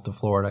traveled to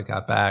Florida,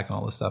 got back and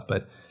all this stuff,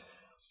 but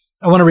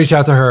I want to reach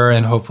out to her,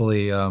 and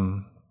hopefully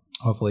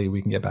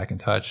we can get back in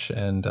touch.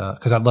 And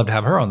because I'd love to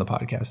have her on the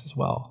podcast as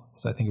well,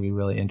 because I think it'd be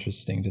really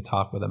interesting to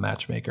talk with a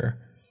matchmaker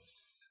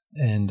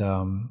and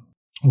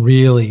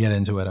really get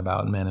into it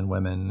about men and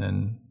women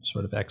and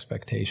sort of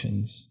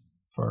expectations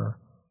for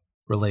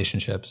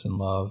relationships and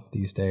love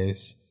these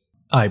days.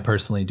 I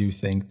personally do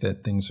think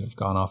that things have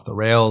gone off the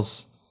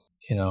rails,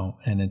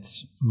 and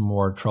it's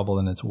more trouble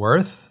than it's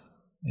worth,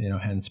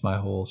 hence my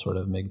whole sort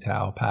of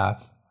MGTOW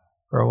path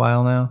for a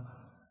while now.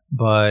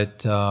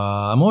 But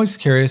I'm always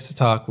curious to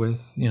talk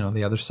with,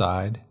 the other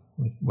side,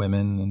 with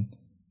women and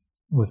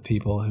with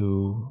people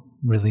who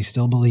really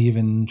still believe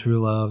in true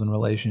love and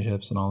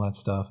relationships and all that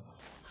stuff.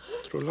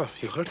 True love,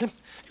 you heard him?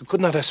 You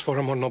could not ask for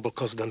a more noble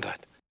cause than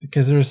that.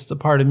 Because there's a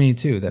part of me,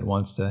 too, that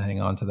wants to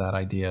hang on to that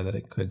idea that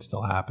it could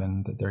still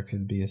happen, that there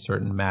could be a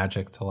certain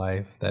magic to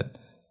life, that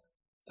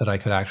I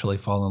could actually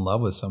fall in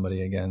love with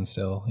somebody again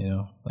still,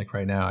 Like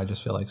right now, I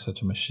just feel like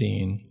such a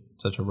machine,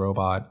 such a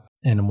robot.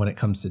 And when it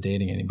comes to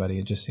dating anybody,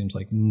 it just seems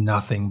like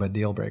nothing but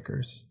deal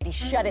breakers.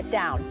 Shut it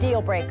down.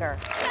 Deal breaker.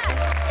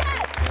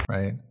 Yes!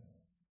 Right?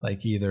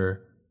 Like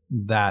either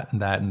that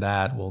and that and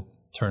that will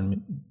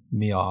turn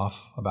me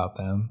off about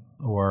them,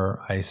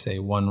 or I say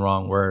one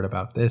wrong word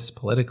about this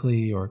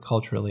politically or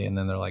culturally, and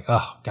then they're like,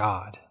 oh,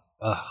 God,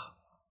 ugh.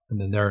 And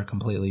then they're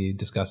completely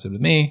disgusted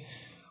with me.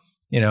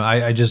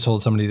 I just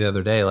told somebody the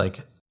other day, like,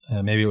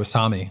 maybe it was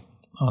Tommy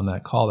on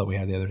that call that we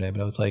had the other day,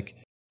 but I was like,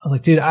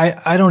 dude,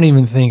 I don't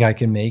even think I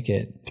can make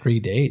it 3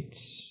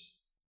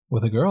 dates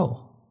with a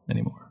girl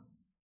anymore.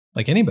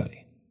 Like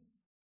anybody,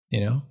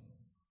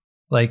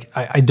 Like,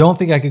 I don't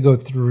think I could go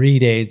 3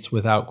 dates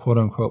without, quote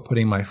unquote,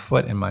 putting my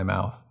foot in my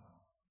mouth.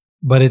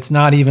 But it's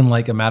not even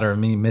like a matter of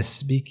me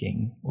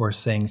misspeaking or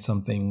saying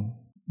something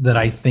that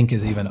I think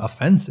is even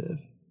offensive.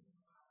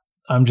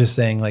 I'm just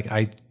saying, like,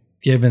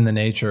 given the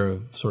nature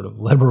of sort of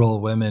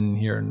liberal women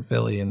here in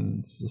Philly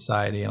and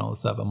society and all this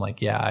stuff, I'm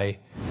like, yeah, I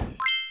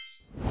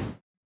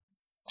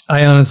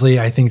honestly,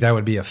 I think that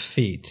would be a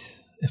feat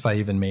if I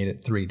even made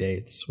it 3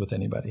 dates with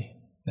anybody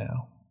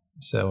now.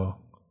 So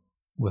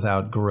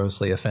without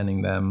grossly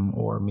offending them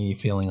or me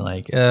feeling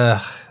like,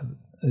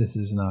 this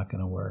is not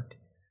going to work.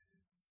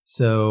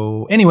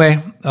 So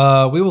anyway,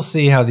 we will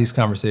see how these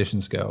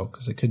conversations go,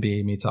 because it could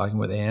be me talking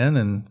with Anne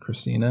and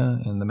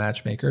Christina and the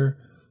matchmaker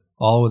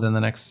all within the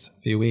next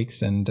few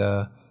weeks. And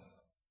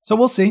so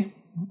we'll see.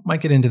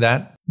 Might get into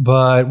that.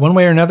 But one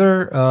way or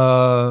another,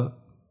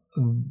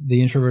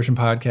 the Introversion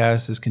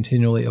Podcast is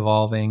continually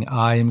evolving.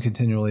 I am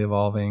continually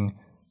evolving.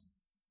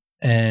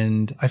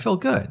 And I feel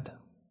good.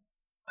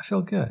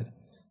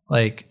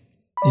 Like,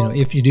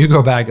 if you do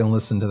go back and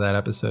listen to that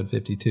episode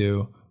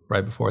 52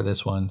 right before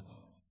this one,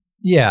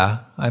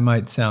 yeah, I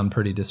might sound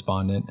pretty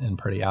despondent and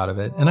pretty out of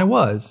it. And I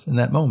was in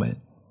that moment.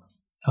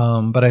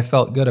 But I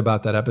felt good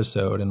about that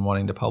episode and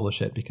wanting to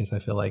publish it, because I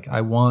feel like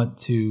I want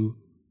to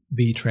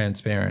be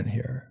transparent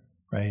here,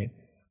 right?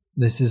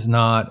 This is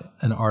not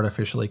an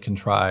artificially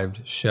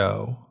contrived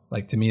show.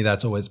 Like, to me,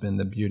 that's always been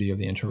the beauty of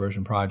the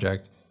Introversion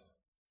Project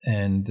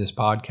and this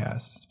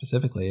podcast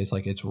specifically. Is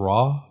like, it's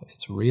raw,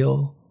 it's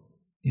real.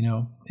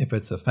 If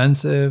it's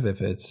offensive,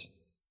 if it's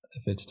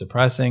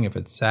depressing, if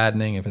it's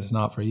saddening, if it's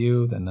not for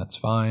you, then that's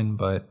fine.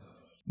 But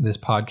this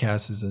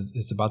podcast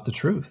it's about the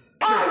truth.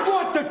 I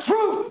want the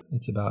truth!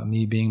 It's about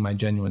me being my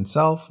genuine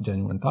self,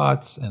 genuine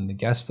thoughts, and the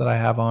guests that I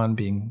have on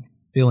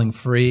feeling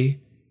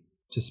free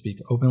to speak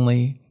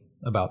openly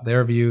about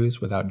their views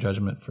without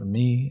judgment from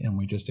me. And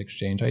we just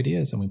exchange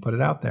ideas and we put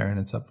it out there. And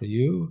it's up for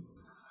you,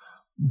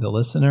 the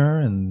listener,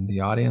 and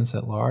the audience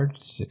at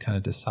large, to kind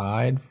of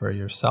decide for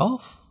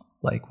yourself,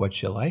 like,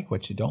 what you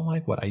don't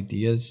like, what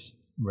ideas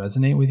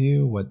resonate with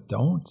you, what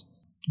don't.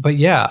 But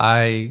yeah,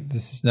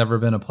 this has never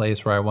been a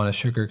place where I want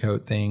to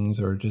sugarcoat things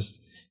or just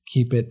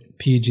keep it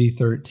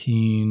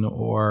PG-13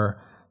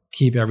 or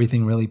keep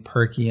everything really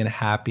perky and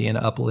happy and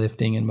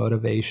uplifting and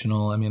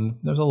motivational. I mean,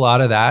 there's a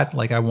lot of that.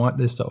 Like, I want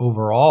this to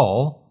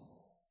overall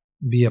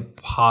be a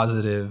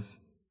positive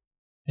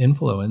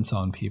influence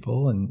on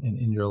people and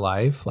in your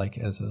life, like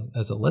as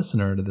a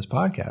listener to this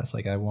podcast.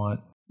 Like, I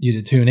want you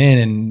to tune in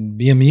and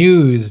be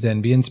amused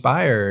and be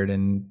inspired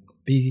and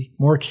be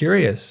more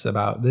curious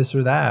about this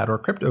or that, or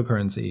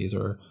cryptocurrencies,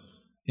 or,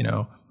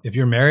 if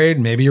you're married,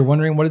 maybe you're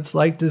wondering what it's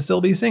like to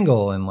still be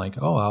single, and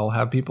like, oh, I'll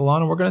have people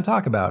on and we're going to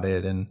talk about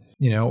it. And,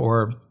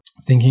 or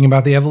thinking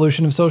about the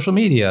evolution of social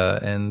media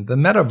and the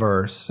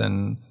metaverse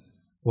and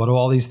what do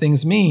all these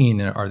things mean?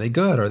 Are they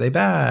good? Are they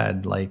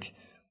bad? Like,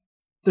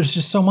 there's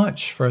just so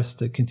much for us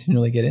to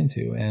continually get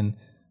into. And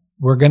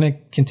we're going to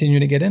continue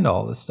to get into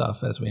all this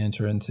stuff as we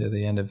enter into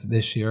the end of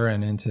this year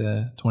and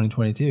into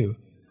 2022.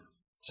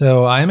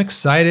 So I'm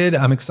excited.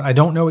 I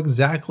don't know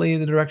exactly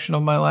the direction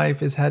of my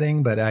life is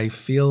heading, but I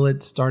feel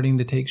it starting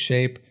to take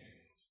shape,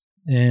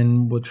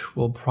 and which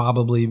will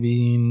probably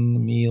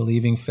mean me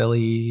leaving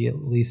Philly at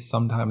least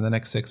sometime in the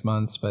next 6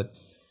 months, but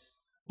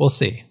we'll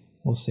see.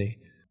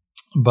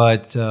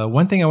 But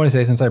one thing I want to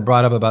say, since I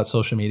brought up about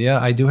social media,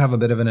 I do have a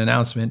bit of an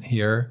announcement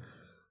here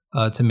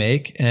to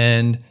make.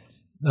 And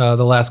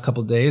the last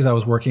couple of days, I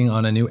was working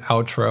on a new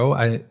outro.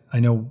 I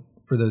know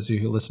for those of you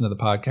who listen to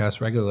the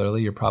podcast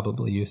regularly, you're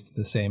probably used to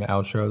the same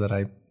outro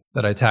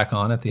that I tack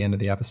on at the end of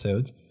the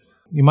episodes.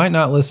 You might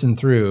not listen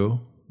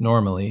through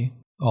normally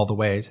all the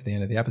way to the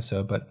end of the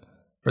episode, but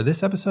for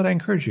this episode, I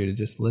encourage you to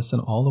just listen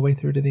all the way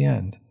through to the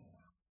end,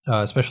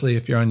 especially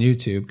if you're on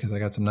YouTube, because I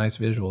got some nice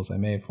visuals I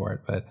made for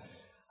it. But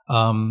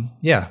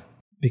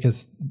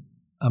because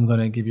I'm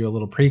going to give you a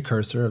little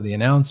precursor of the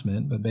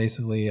announcement, but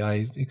basically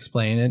I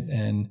explain it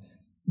and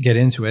get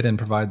into it and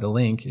provide the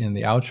link in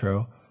the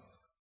outro,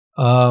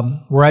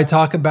 where I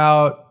talk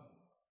about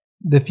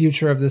the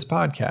future of this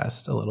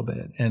podcast a little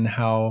bit and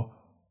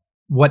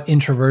what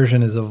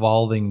introversion is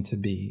evolving to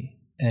be,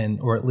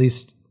 or at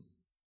least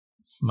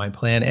my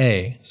plan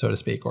A, so to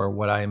speak, or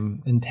what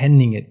I'm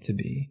intending it to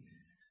be,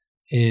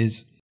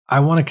 is I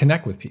want to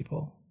connect with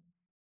people.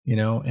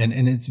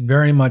 And it's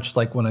very much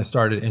like when I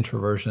started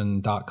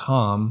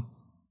introversion.com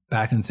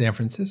back in San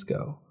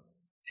Francisco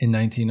in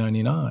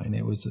 1999.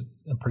 It was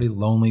a pretty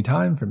lonely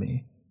time for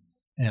me.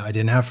 And I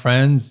didn't have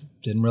friends,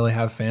 didn't really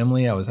have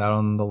family. I was out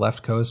on the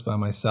left coast by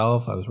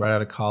myself. I was right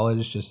out of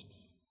college, just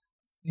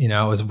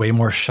I was way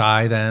more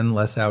shy then,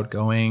 less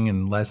outgoing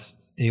and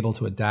less able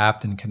to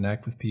adapt and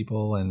connect with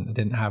people. And I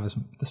didn't have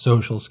the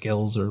social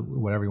skills or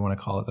whatever you want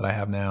to call it that I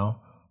have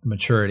now, the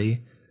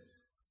maturity.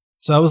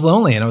 So I was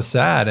lonely and I was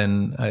sad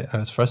and I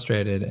was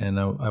frustrated and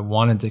I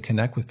wanted to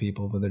connect with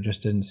people, but there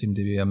just didn't seem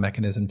to be a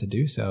mechanism to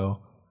do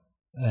so.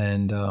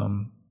 And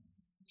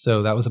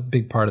so that was a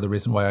big part of the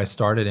reason why I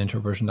started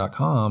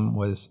introversion.com,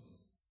 was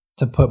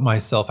to put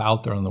myself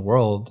out there in the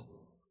world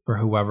for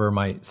whoever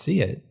might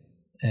see it.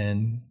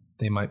 And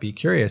they might be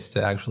curious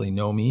to actually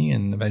know me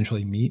and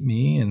eventually meet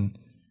me. And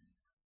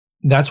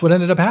that's what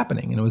ended up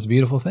happening. And it was a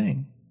beautiful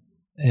thing.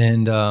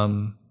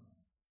 And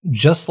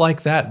just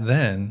like that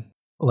then,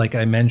 like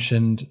I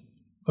mentioned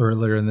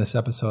earlier in this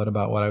episode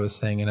about what I was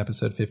saying in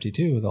episode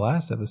 52, the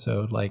last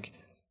episode, like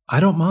I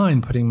don't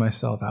mind putting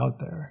myself out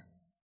there.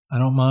 I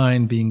don't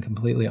mind being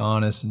completely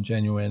honest and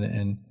genuine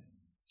and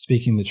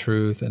speaking the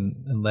truth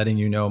and letting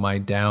you know my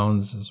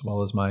downs as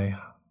well as my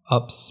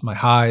ups, my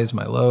highs,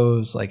 my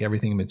lows, like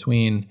everything in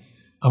between.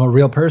 I'm a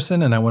real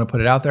person and I want to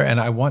put it out there and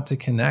I want to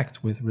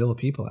connect with real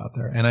people out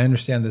there. And I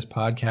understand this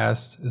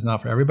podcast is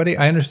not for everybody.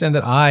 I understand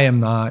that I am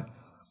not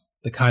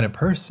the kind of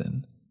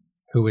person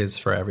who is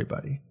for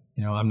everybody.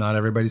 I'm not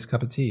everybody's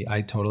cup of tea.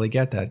 I totally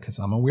get that because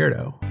I'm a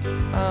weirdo.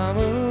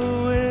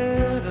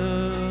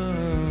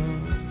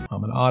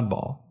 I'm an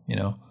oddball,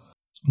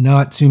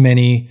 Not too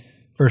many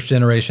first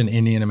generation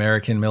Indian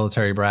American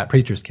military brat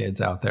preacher's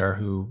kids out there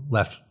who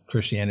left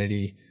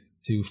Christianity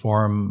to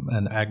form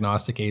an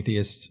agnostic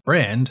atheist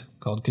brand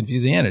called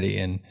Confusianity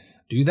and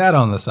do that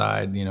on the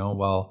side,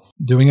 while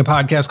doing a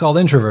podcast called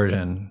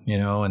Introversion,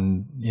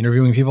 and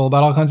interviewing people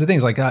about all kinds of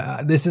things. Like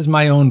this is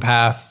my own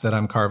path that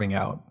I'm carving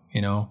out,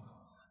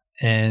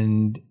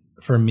 and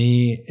for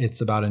me,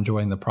 it's about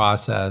enjoying the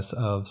process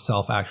of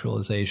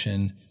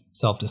self-actualization,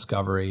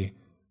 self-discovery,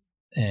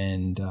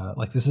 and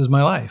like this is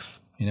my life,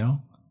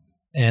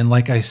 And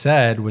like I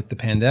said, with the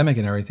pandemic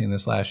and everything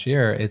this last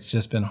year, it's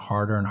just been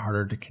harder and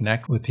harder to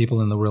connect with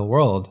people in the real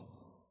world.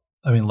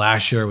 I mean,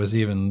 last year was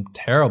even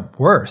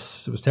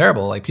worse. It was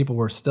terrible. Like people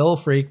were still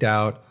freaked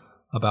out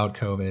about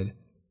COVID.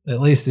 At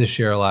least this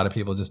year, a lot of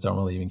people just don't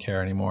really even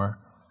care anymore.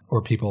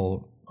 Or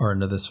people are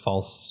into this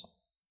false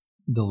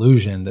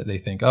delusion that they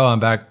think, oh,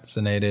 I'm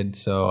vaccinated,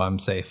 so I'm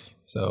safe.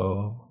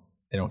 So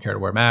they don't care to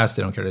wear masks.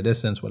 They don't care to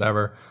distance,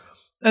 whatever.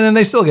 And then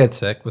they still get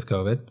sick with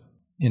COVID,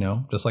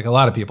 just like a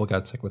lot of people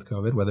got sick with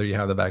COVID, whether you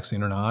have the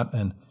vaccine or not.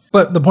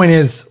 But the point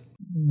is,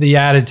 the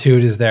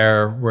attitude is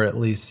there where at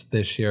least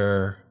this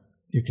year,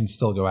 you can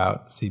still go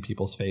out, see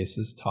people's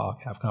faces,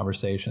 talk, have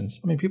conversations.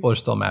 I mean, people are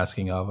still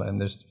masking up, and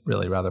there's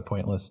really rather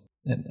pointless.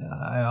 And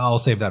I'll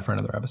save that for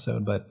another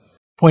episode. But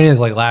point is,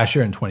 like last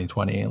year in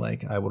 2020,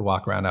 like I would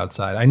walk around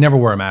outside. I never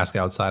wore a mask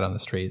outside on the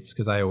streets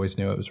because I always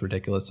knew it was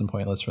ridiculous and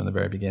pointless from the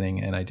very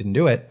beginning, and I didn't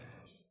do it,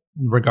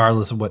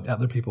 regardless of what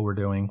other people were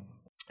doing.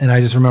 And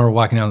I just remember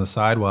walking down the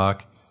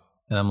sidewalk,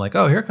 and I'm like,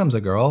 oh, here comes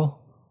a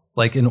girl.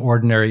 Like in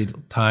ordinary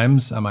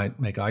times, I might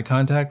make eye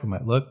contact, we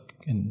might look.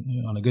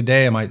 And on a good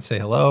day, I might say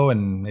hello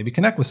and maybe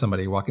connect with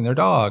somebody walking their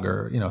dog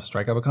or,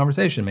 strike up a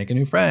conversation, make a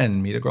new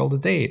friend, meet a girl to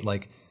date.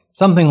 Like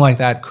something like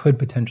that could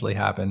potentially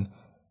happen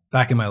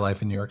back in my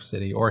life in New York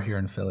City or here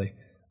in Philly.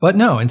 But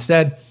no,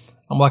 instead,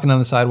 I'm walking on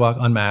the sidewalk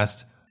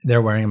unmasked.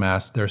 They're wearing a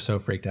mask. They're so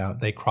freaked out.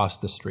 They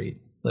crossed the street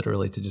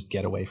literally to just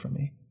get away from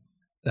me.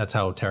 That's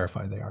how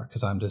terrified they are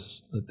because I'm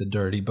just the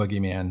dirty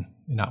boogeyman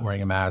not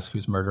wearing a mask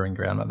who's murdering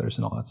grandmothers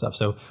and all that stuff.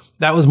 So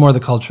that was more the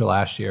culture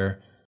last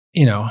year.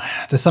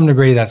 To some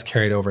degree, that's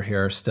carried over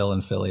here still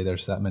in Philly.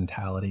 There's that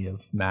mentality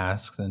of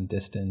masks and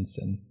distance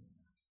and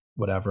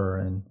whatever.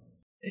 And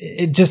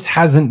it just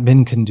hasn't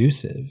been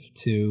conducive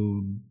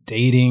to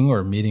dating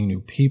or meeting new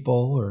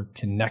people or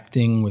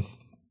connecting with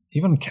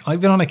even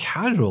on a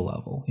casual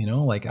level.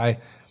 Like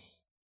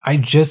I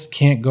just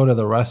can't go to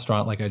the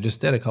restaurant like I just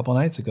did a couple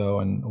nights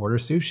ago and order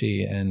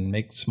sushi and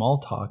make small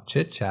talk,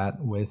 chit chat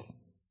with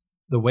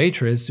the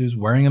waitress who's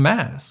wearing a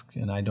mask,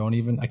 and I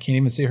can't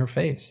even see her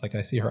face. Like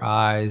I see her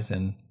eyes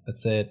and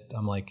that's it.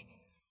 I'm like,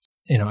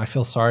 I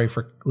feel sorry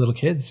for little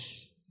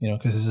kids,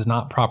 because this is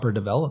not proper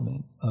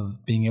development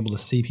of being able to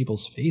see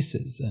people's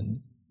faces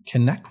and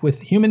connect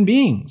with human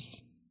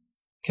beings,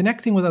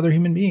 connecting with other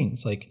human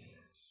beings. Like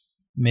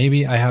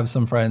maybe I have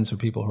some friends or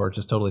people who are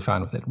just totally fine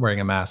with it, wearing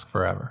a mask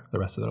forever, the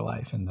rest of their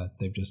life, and that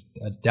they've just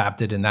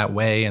adapted in that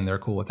way and they're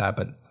cool with that.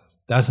 But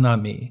that's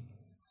not me.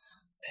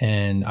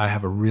 And I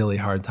have a really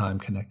hard time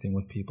connecting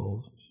with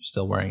people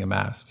still wearing a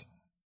mask.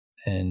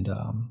 And,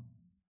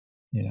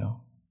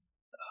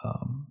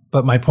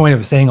 but my point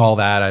of saying all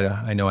that,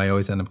 I know I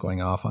always end up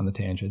going off on the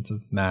tangents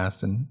of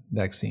masks and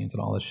vaccines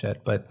and all this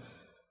shit. But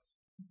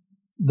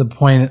the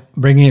point,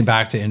 bringing it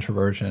back to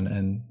introversion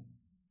and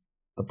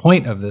the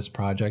point of this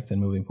project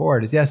and moving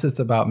forward is, yes, it's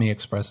about me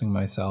expressing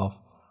myself.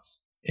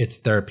 It's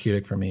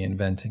therapeutic for me,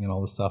 inventing and all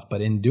this stuff.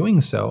 But in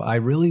doing so, I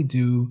really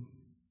do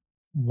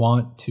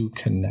want to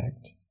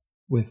connect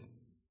with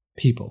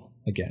people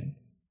again,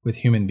 with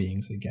human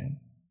beings again.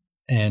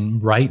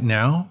 And right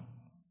now,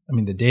 I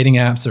mean, the dating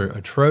apps are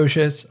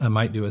atrocious. I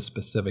might do a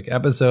specific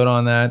episode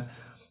on that.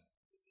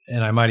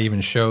 And I might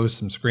even show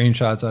some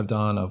screenshots I've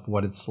done of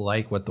what it's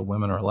like, what the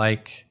women are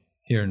like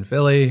here in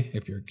Philly.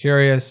 If you're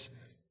curious,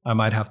 I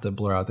might have to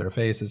blur out their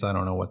faces. I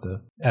don't know what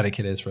the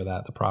etiquette is for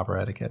that, the proper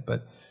etiquette.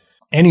 But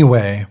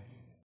anyway,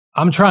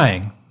 I'm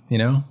trying,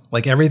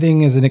 like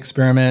everything is an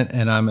experiment,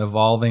 and I'm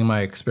evolving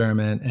my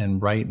experiment.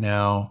 And right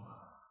now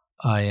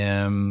I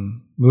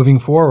am moving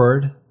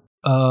forward,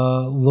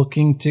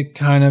 looking to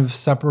kind of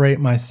separate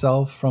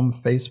myself from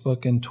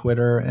Facebook and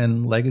Twitter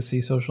and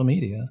legacy social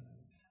media.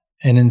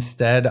 And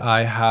instead,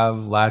 I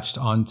have latched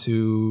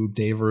onto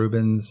Dave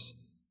Rubin's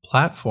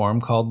platform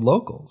called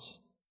Locals.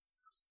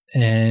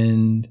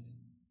 And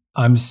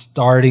I'm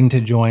starting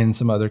to join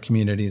some other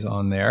communities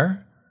on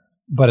there.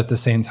 But at the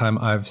same time,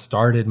 I've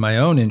started my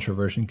own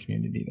introversion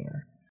community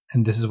there.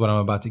 And this is what I'm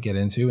about to get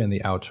into in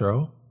the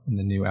outro, in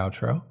the new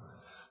outro.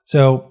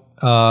 So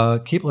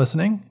keep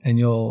listening, and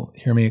you'll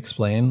hear me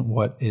explain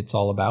what it's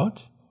all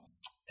about.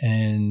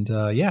 And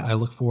I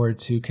look forward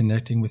to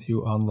connecting with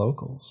you on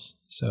Locals.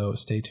 So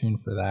stay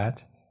tuned for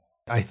that.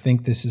 I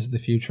think this is the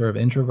future of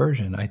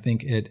introversion. I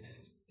think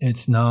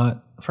it's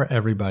not for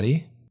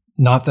everybody.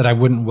 Not that I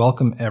wouldn't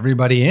welcome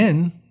everybody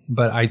in,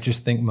 but I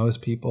just think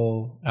most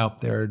people out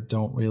there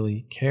don't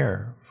really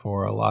care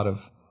for a lot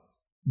of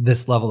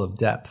this level of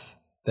depth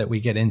that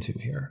we get into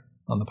here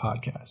on the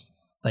podcast.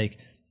 Like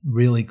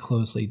really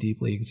closely,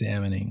 deeply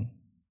examining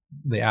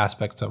the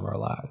aspects of our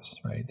lives,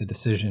 right? The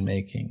decision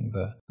making,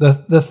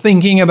 the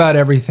thinking about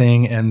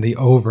everything, and the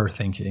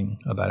overthinking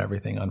about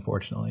everything,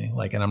 unfortunately.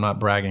 And I'm not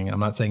bragging.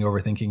 I'm not saying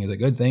overthinking is a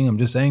good thing. I'm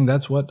just saying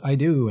that's what I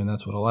do, and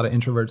that's what a lot of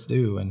introverts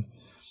do, and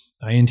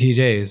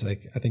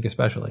INTJs, I think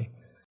especially.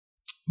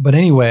 But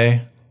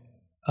anyway,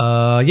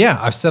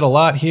 I've said a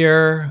lot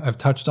here. I've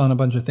touched on a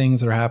bunch of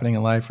things that are happening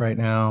in life right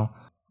now.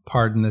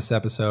 Pardon this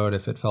episode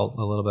if it felt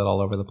a little bit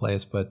all over the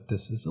place, but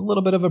this is a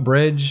little bit of a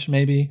bridge,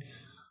 maybe,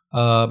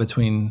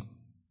 between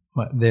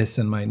this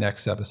and my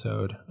next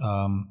episode.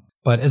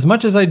 But as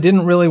much as I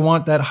didn't really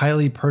want that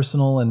highly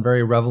personal and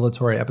very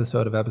revelatory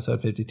episode of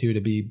episode 52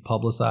 to be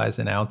publicized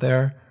and out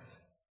there,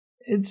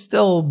 it's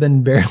still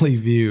been barely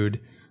viewed.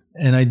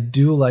 And I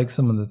do like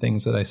some of the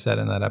things that I said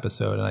in that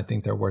episode, and I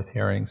think they're worth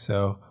hearing.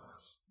 So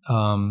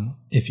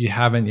if you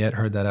haven't yet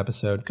heard that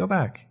episode, go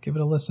back, give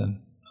it a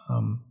listen.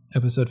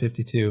 Episode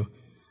 52,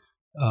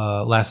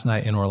 last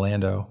night in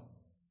Orlando.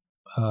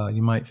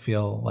 You might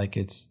feel like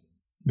it's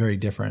very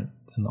different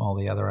than all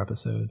the other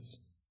episodes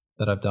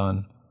that I've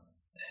done.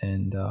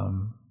 And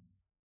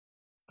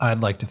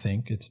I'd like to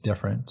think it's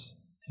different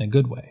in a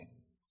good way.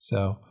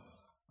 So,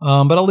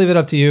 but I'll leave it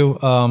up to you.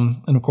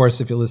 And of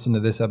course, if you listen to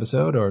this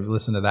episode or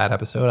listen to that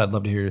episode, I'd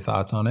love to hear your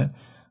thoughts on it.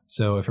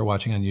 So if you're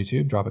watching on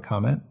YouTube, drop a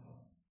comment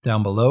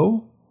down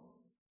below.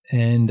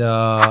 And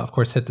of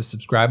course, hit the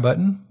subscribe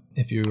button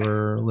if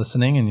you're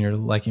listening and you're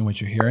liking what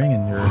you're hearing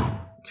and you're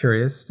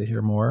curious to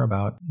hear more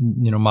about,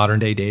 modern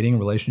day dating,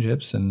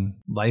 relationships, and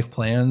life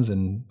plans,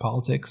 and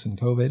politics, and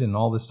COVID, and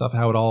all this stuff,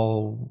 how it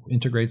all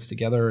integrates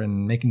together,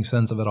 and making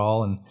sense of it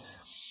all. And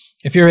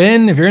if you're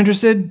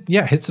interested,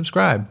 hit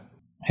subscribe.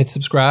 Hit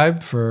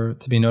subscribe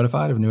to be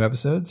notified of new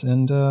episodes,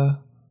 and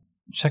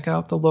check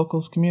out the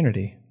Locals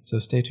community. So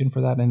stay tuned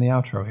for that in the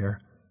outro here.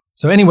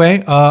 So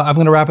anyway, I'm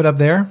going to wrap it up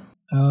there,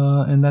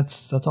 and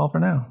that's all for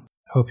now.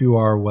 Hope you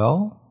are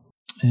well,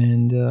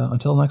 and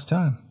until next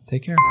time,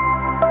 take care.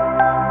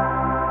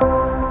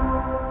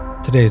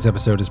 Today's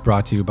episode is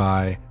brought to you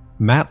by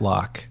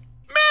Matlock.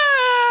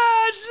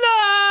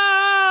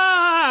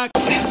 Matlock!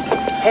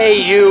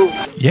 Hey, you.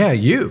 Yeah,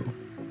 you.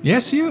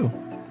 Yes, you.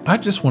 I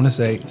just want to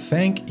say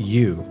thank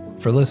you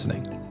for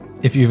listening.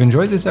 If you've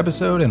enjoyed this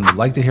episode and would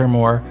like to hear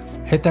more,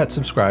 hit that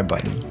subscribe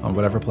button on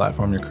whatever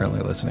platform you're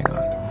currently listening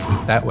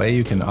on. That way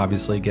you can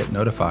obviously get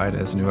notified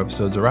as new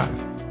episodes arrive.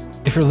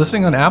 If you're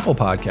listening on Apple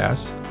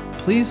Podcasts,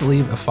 please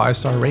leave a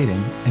 5-star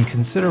rating and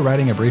consider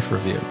writing a brief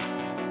review.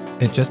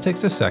 It just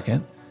takes a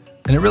second,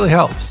 and it really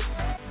helps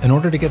in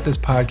order to get this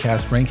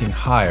podcast ranking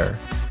higher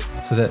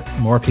so that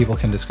more people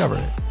can discover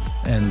it.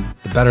 And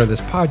the better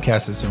this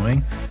podcast is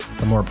doing,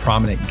 the more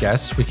prominent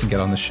guests we can get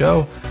on the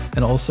show,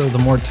 and also the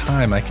more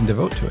time I can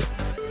devote to it,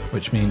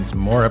 which means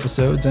more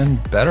episodes and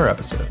better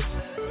episodes.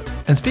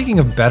 And speaking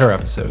of better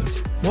episodes,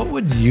 what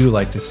would you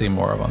like to see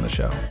more of on the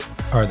show?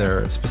 Are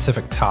there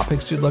specific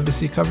topics you'd love to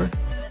see covered?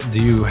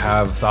 Do you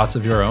have thoughts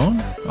of your own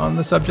on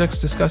the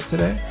subjects discussed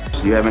today?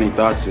 Do you have any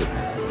thoughts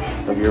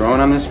of your own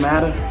on this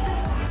matter?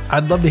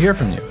 I'd love to hear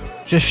from you.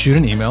 Just shoot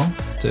an email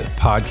to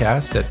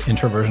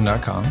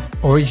podcast@introversion.com,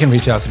 or you can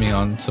reach out to me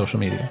on social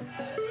media.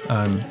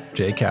 I'm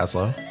Jay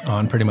Caslow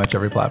on pretty much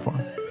every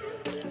platform.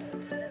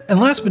 And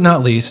last but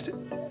not least,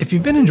 if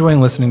you've been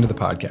enjoying listening to the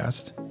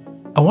podcast,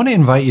 I want to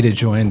invite you to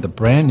join the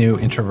brand new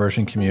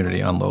introversion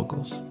community on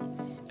Locals.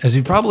 As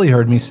you've probably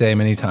heard me say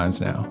many times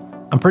now,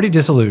 I'm pretty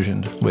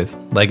disillusioned with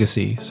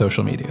legacy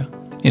social media.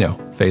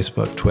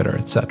 Facebook, Twitter,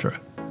 etc.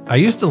 I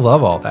used to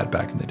love all that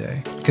back in the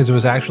day because it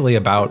was actually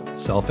about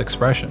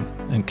self-expression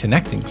and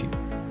connecting people.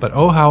 But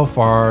oh, how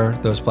far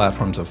those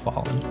platforms have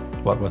fallen.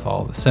 What with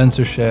all the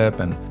censorship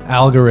and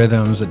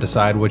algorithms that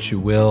decide what you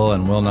will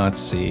and will not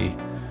see.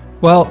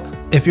 Well,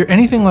 if you're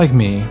anything like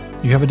me,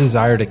 You have a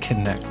desire to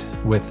connect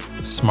with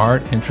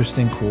smart,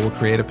 interesting, cool,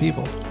 creative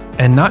people.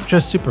 And not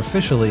just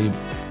superficially,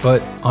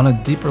 but on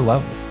a deeper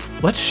level.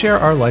 Let's share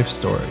our life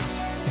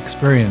stories,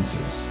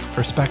 experiences,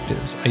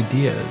 perspectives,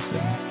 ideas,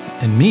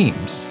 and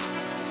memes.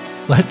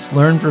 Let's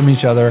learn from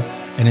each other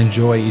and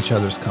enjoy each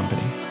other's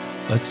company.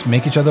 Let's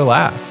make each other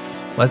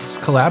laugh. Let's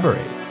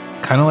collaborate.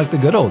 Kind of like the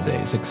good old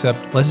days,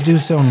 except let's do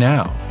so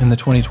now in the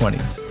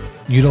 2020s,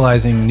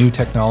 utilizing new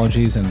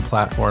technologies and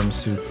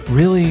platforms to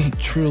really,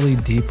 truly,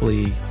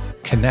 deeply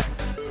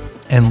connect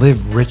and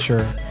live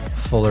richer,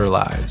 fuller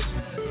lives.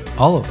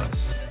 All of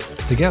us,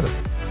 together.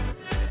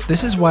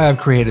 This is why I've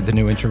created the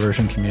new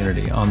introversion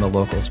community on the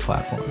Locals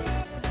platform.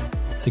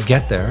 To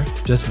get there,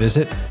 just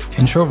visit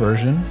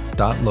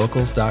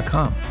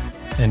introversion.locals.com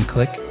and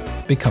click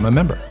Become a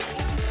Member.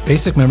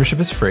 Basic membership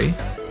is free,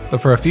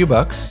 but for a few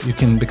bucks, you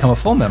can become a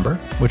full member,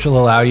 which will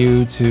allow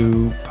you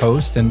to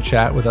post and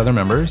chat with other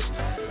members,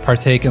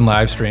 partake in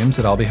live streams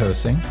that I'll be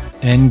hosting,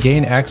 and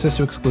gain access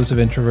to exclusive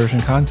introversion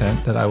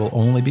content that I will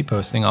only be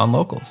posting on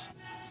Locals.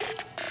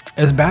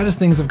 As bad as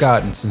things have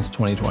gotten since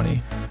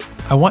 2020,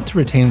 I want to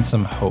retain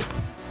some hope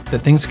that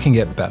things can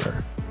get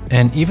better.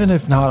 And even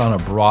if not on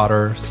a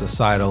broader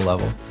societal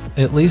level,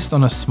 at least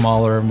on a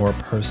smaller, more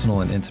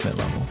personal and intimate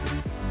level.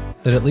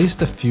 That at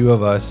least a few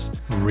of us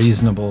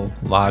reasonable,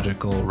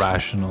 logical,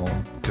 rational,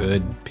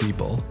 good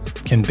people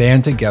can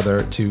band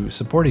together to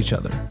support each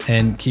other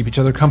and keep each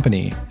other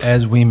company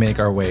as we make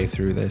our way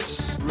through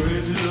this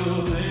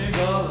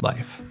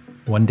life,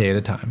 one day at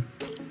a time.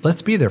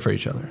 Let's be there for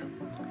each other.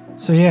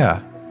 So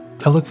yeah,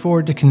 I look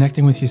forward to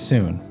connecting with you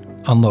soon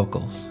on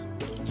Locals.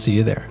 See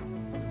you there.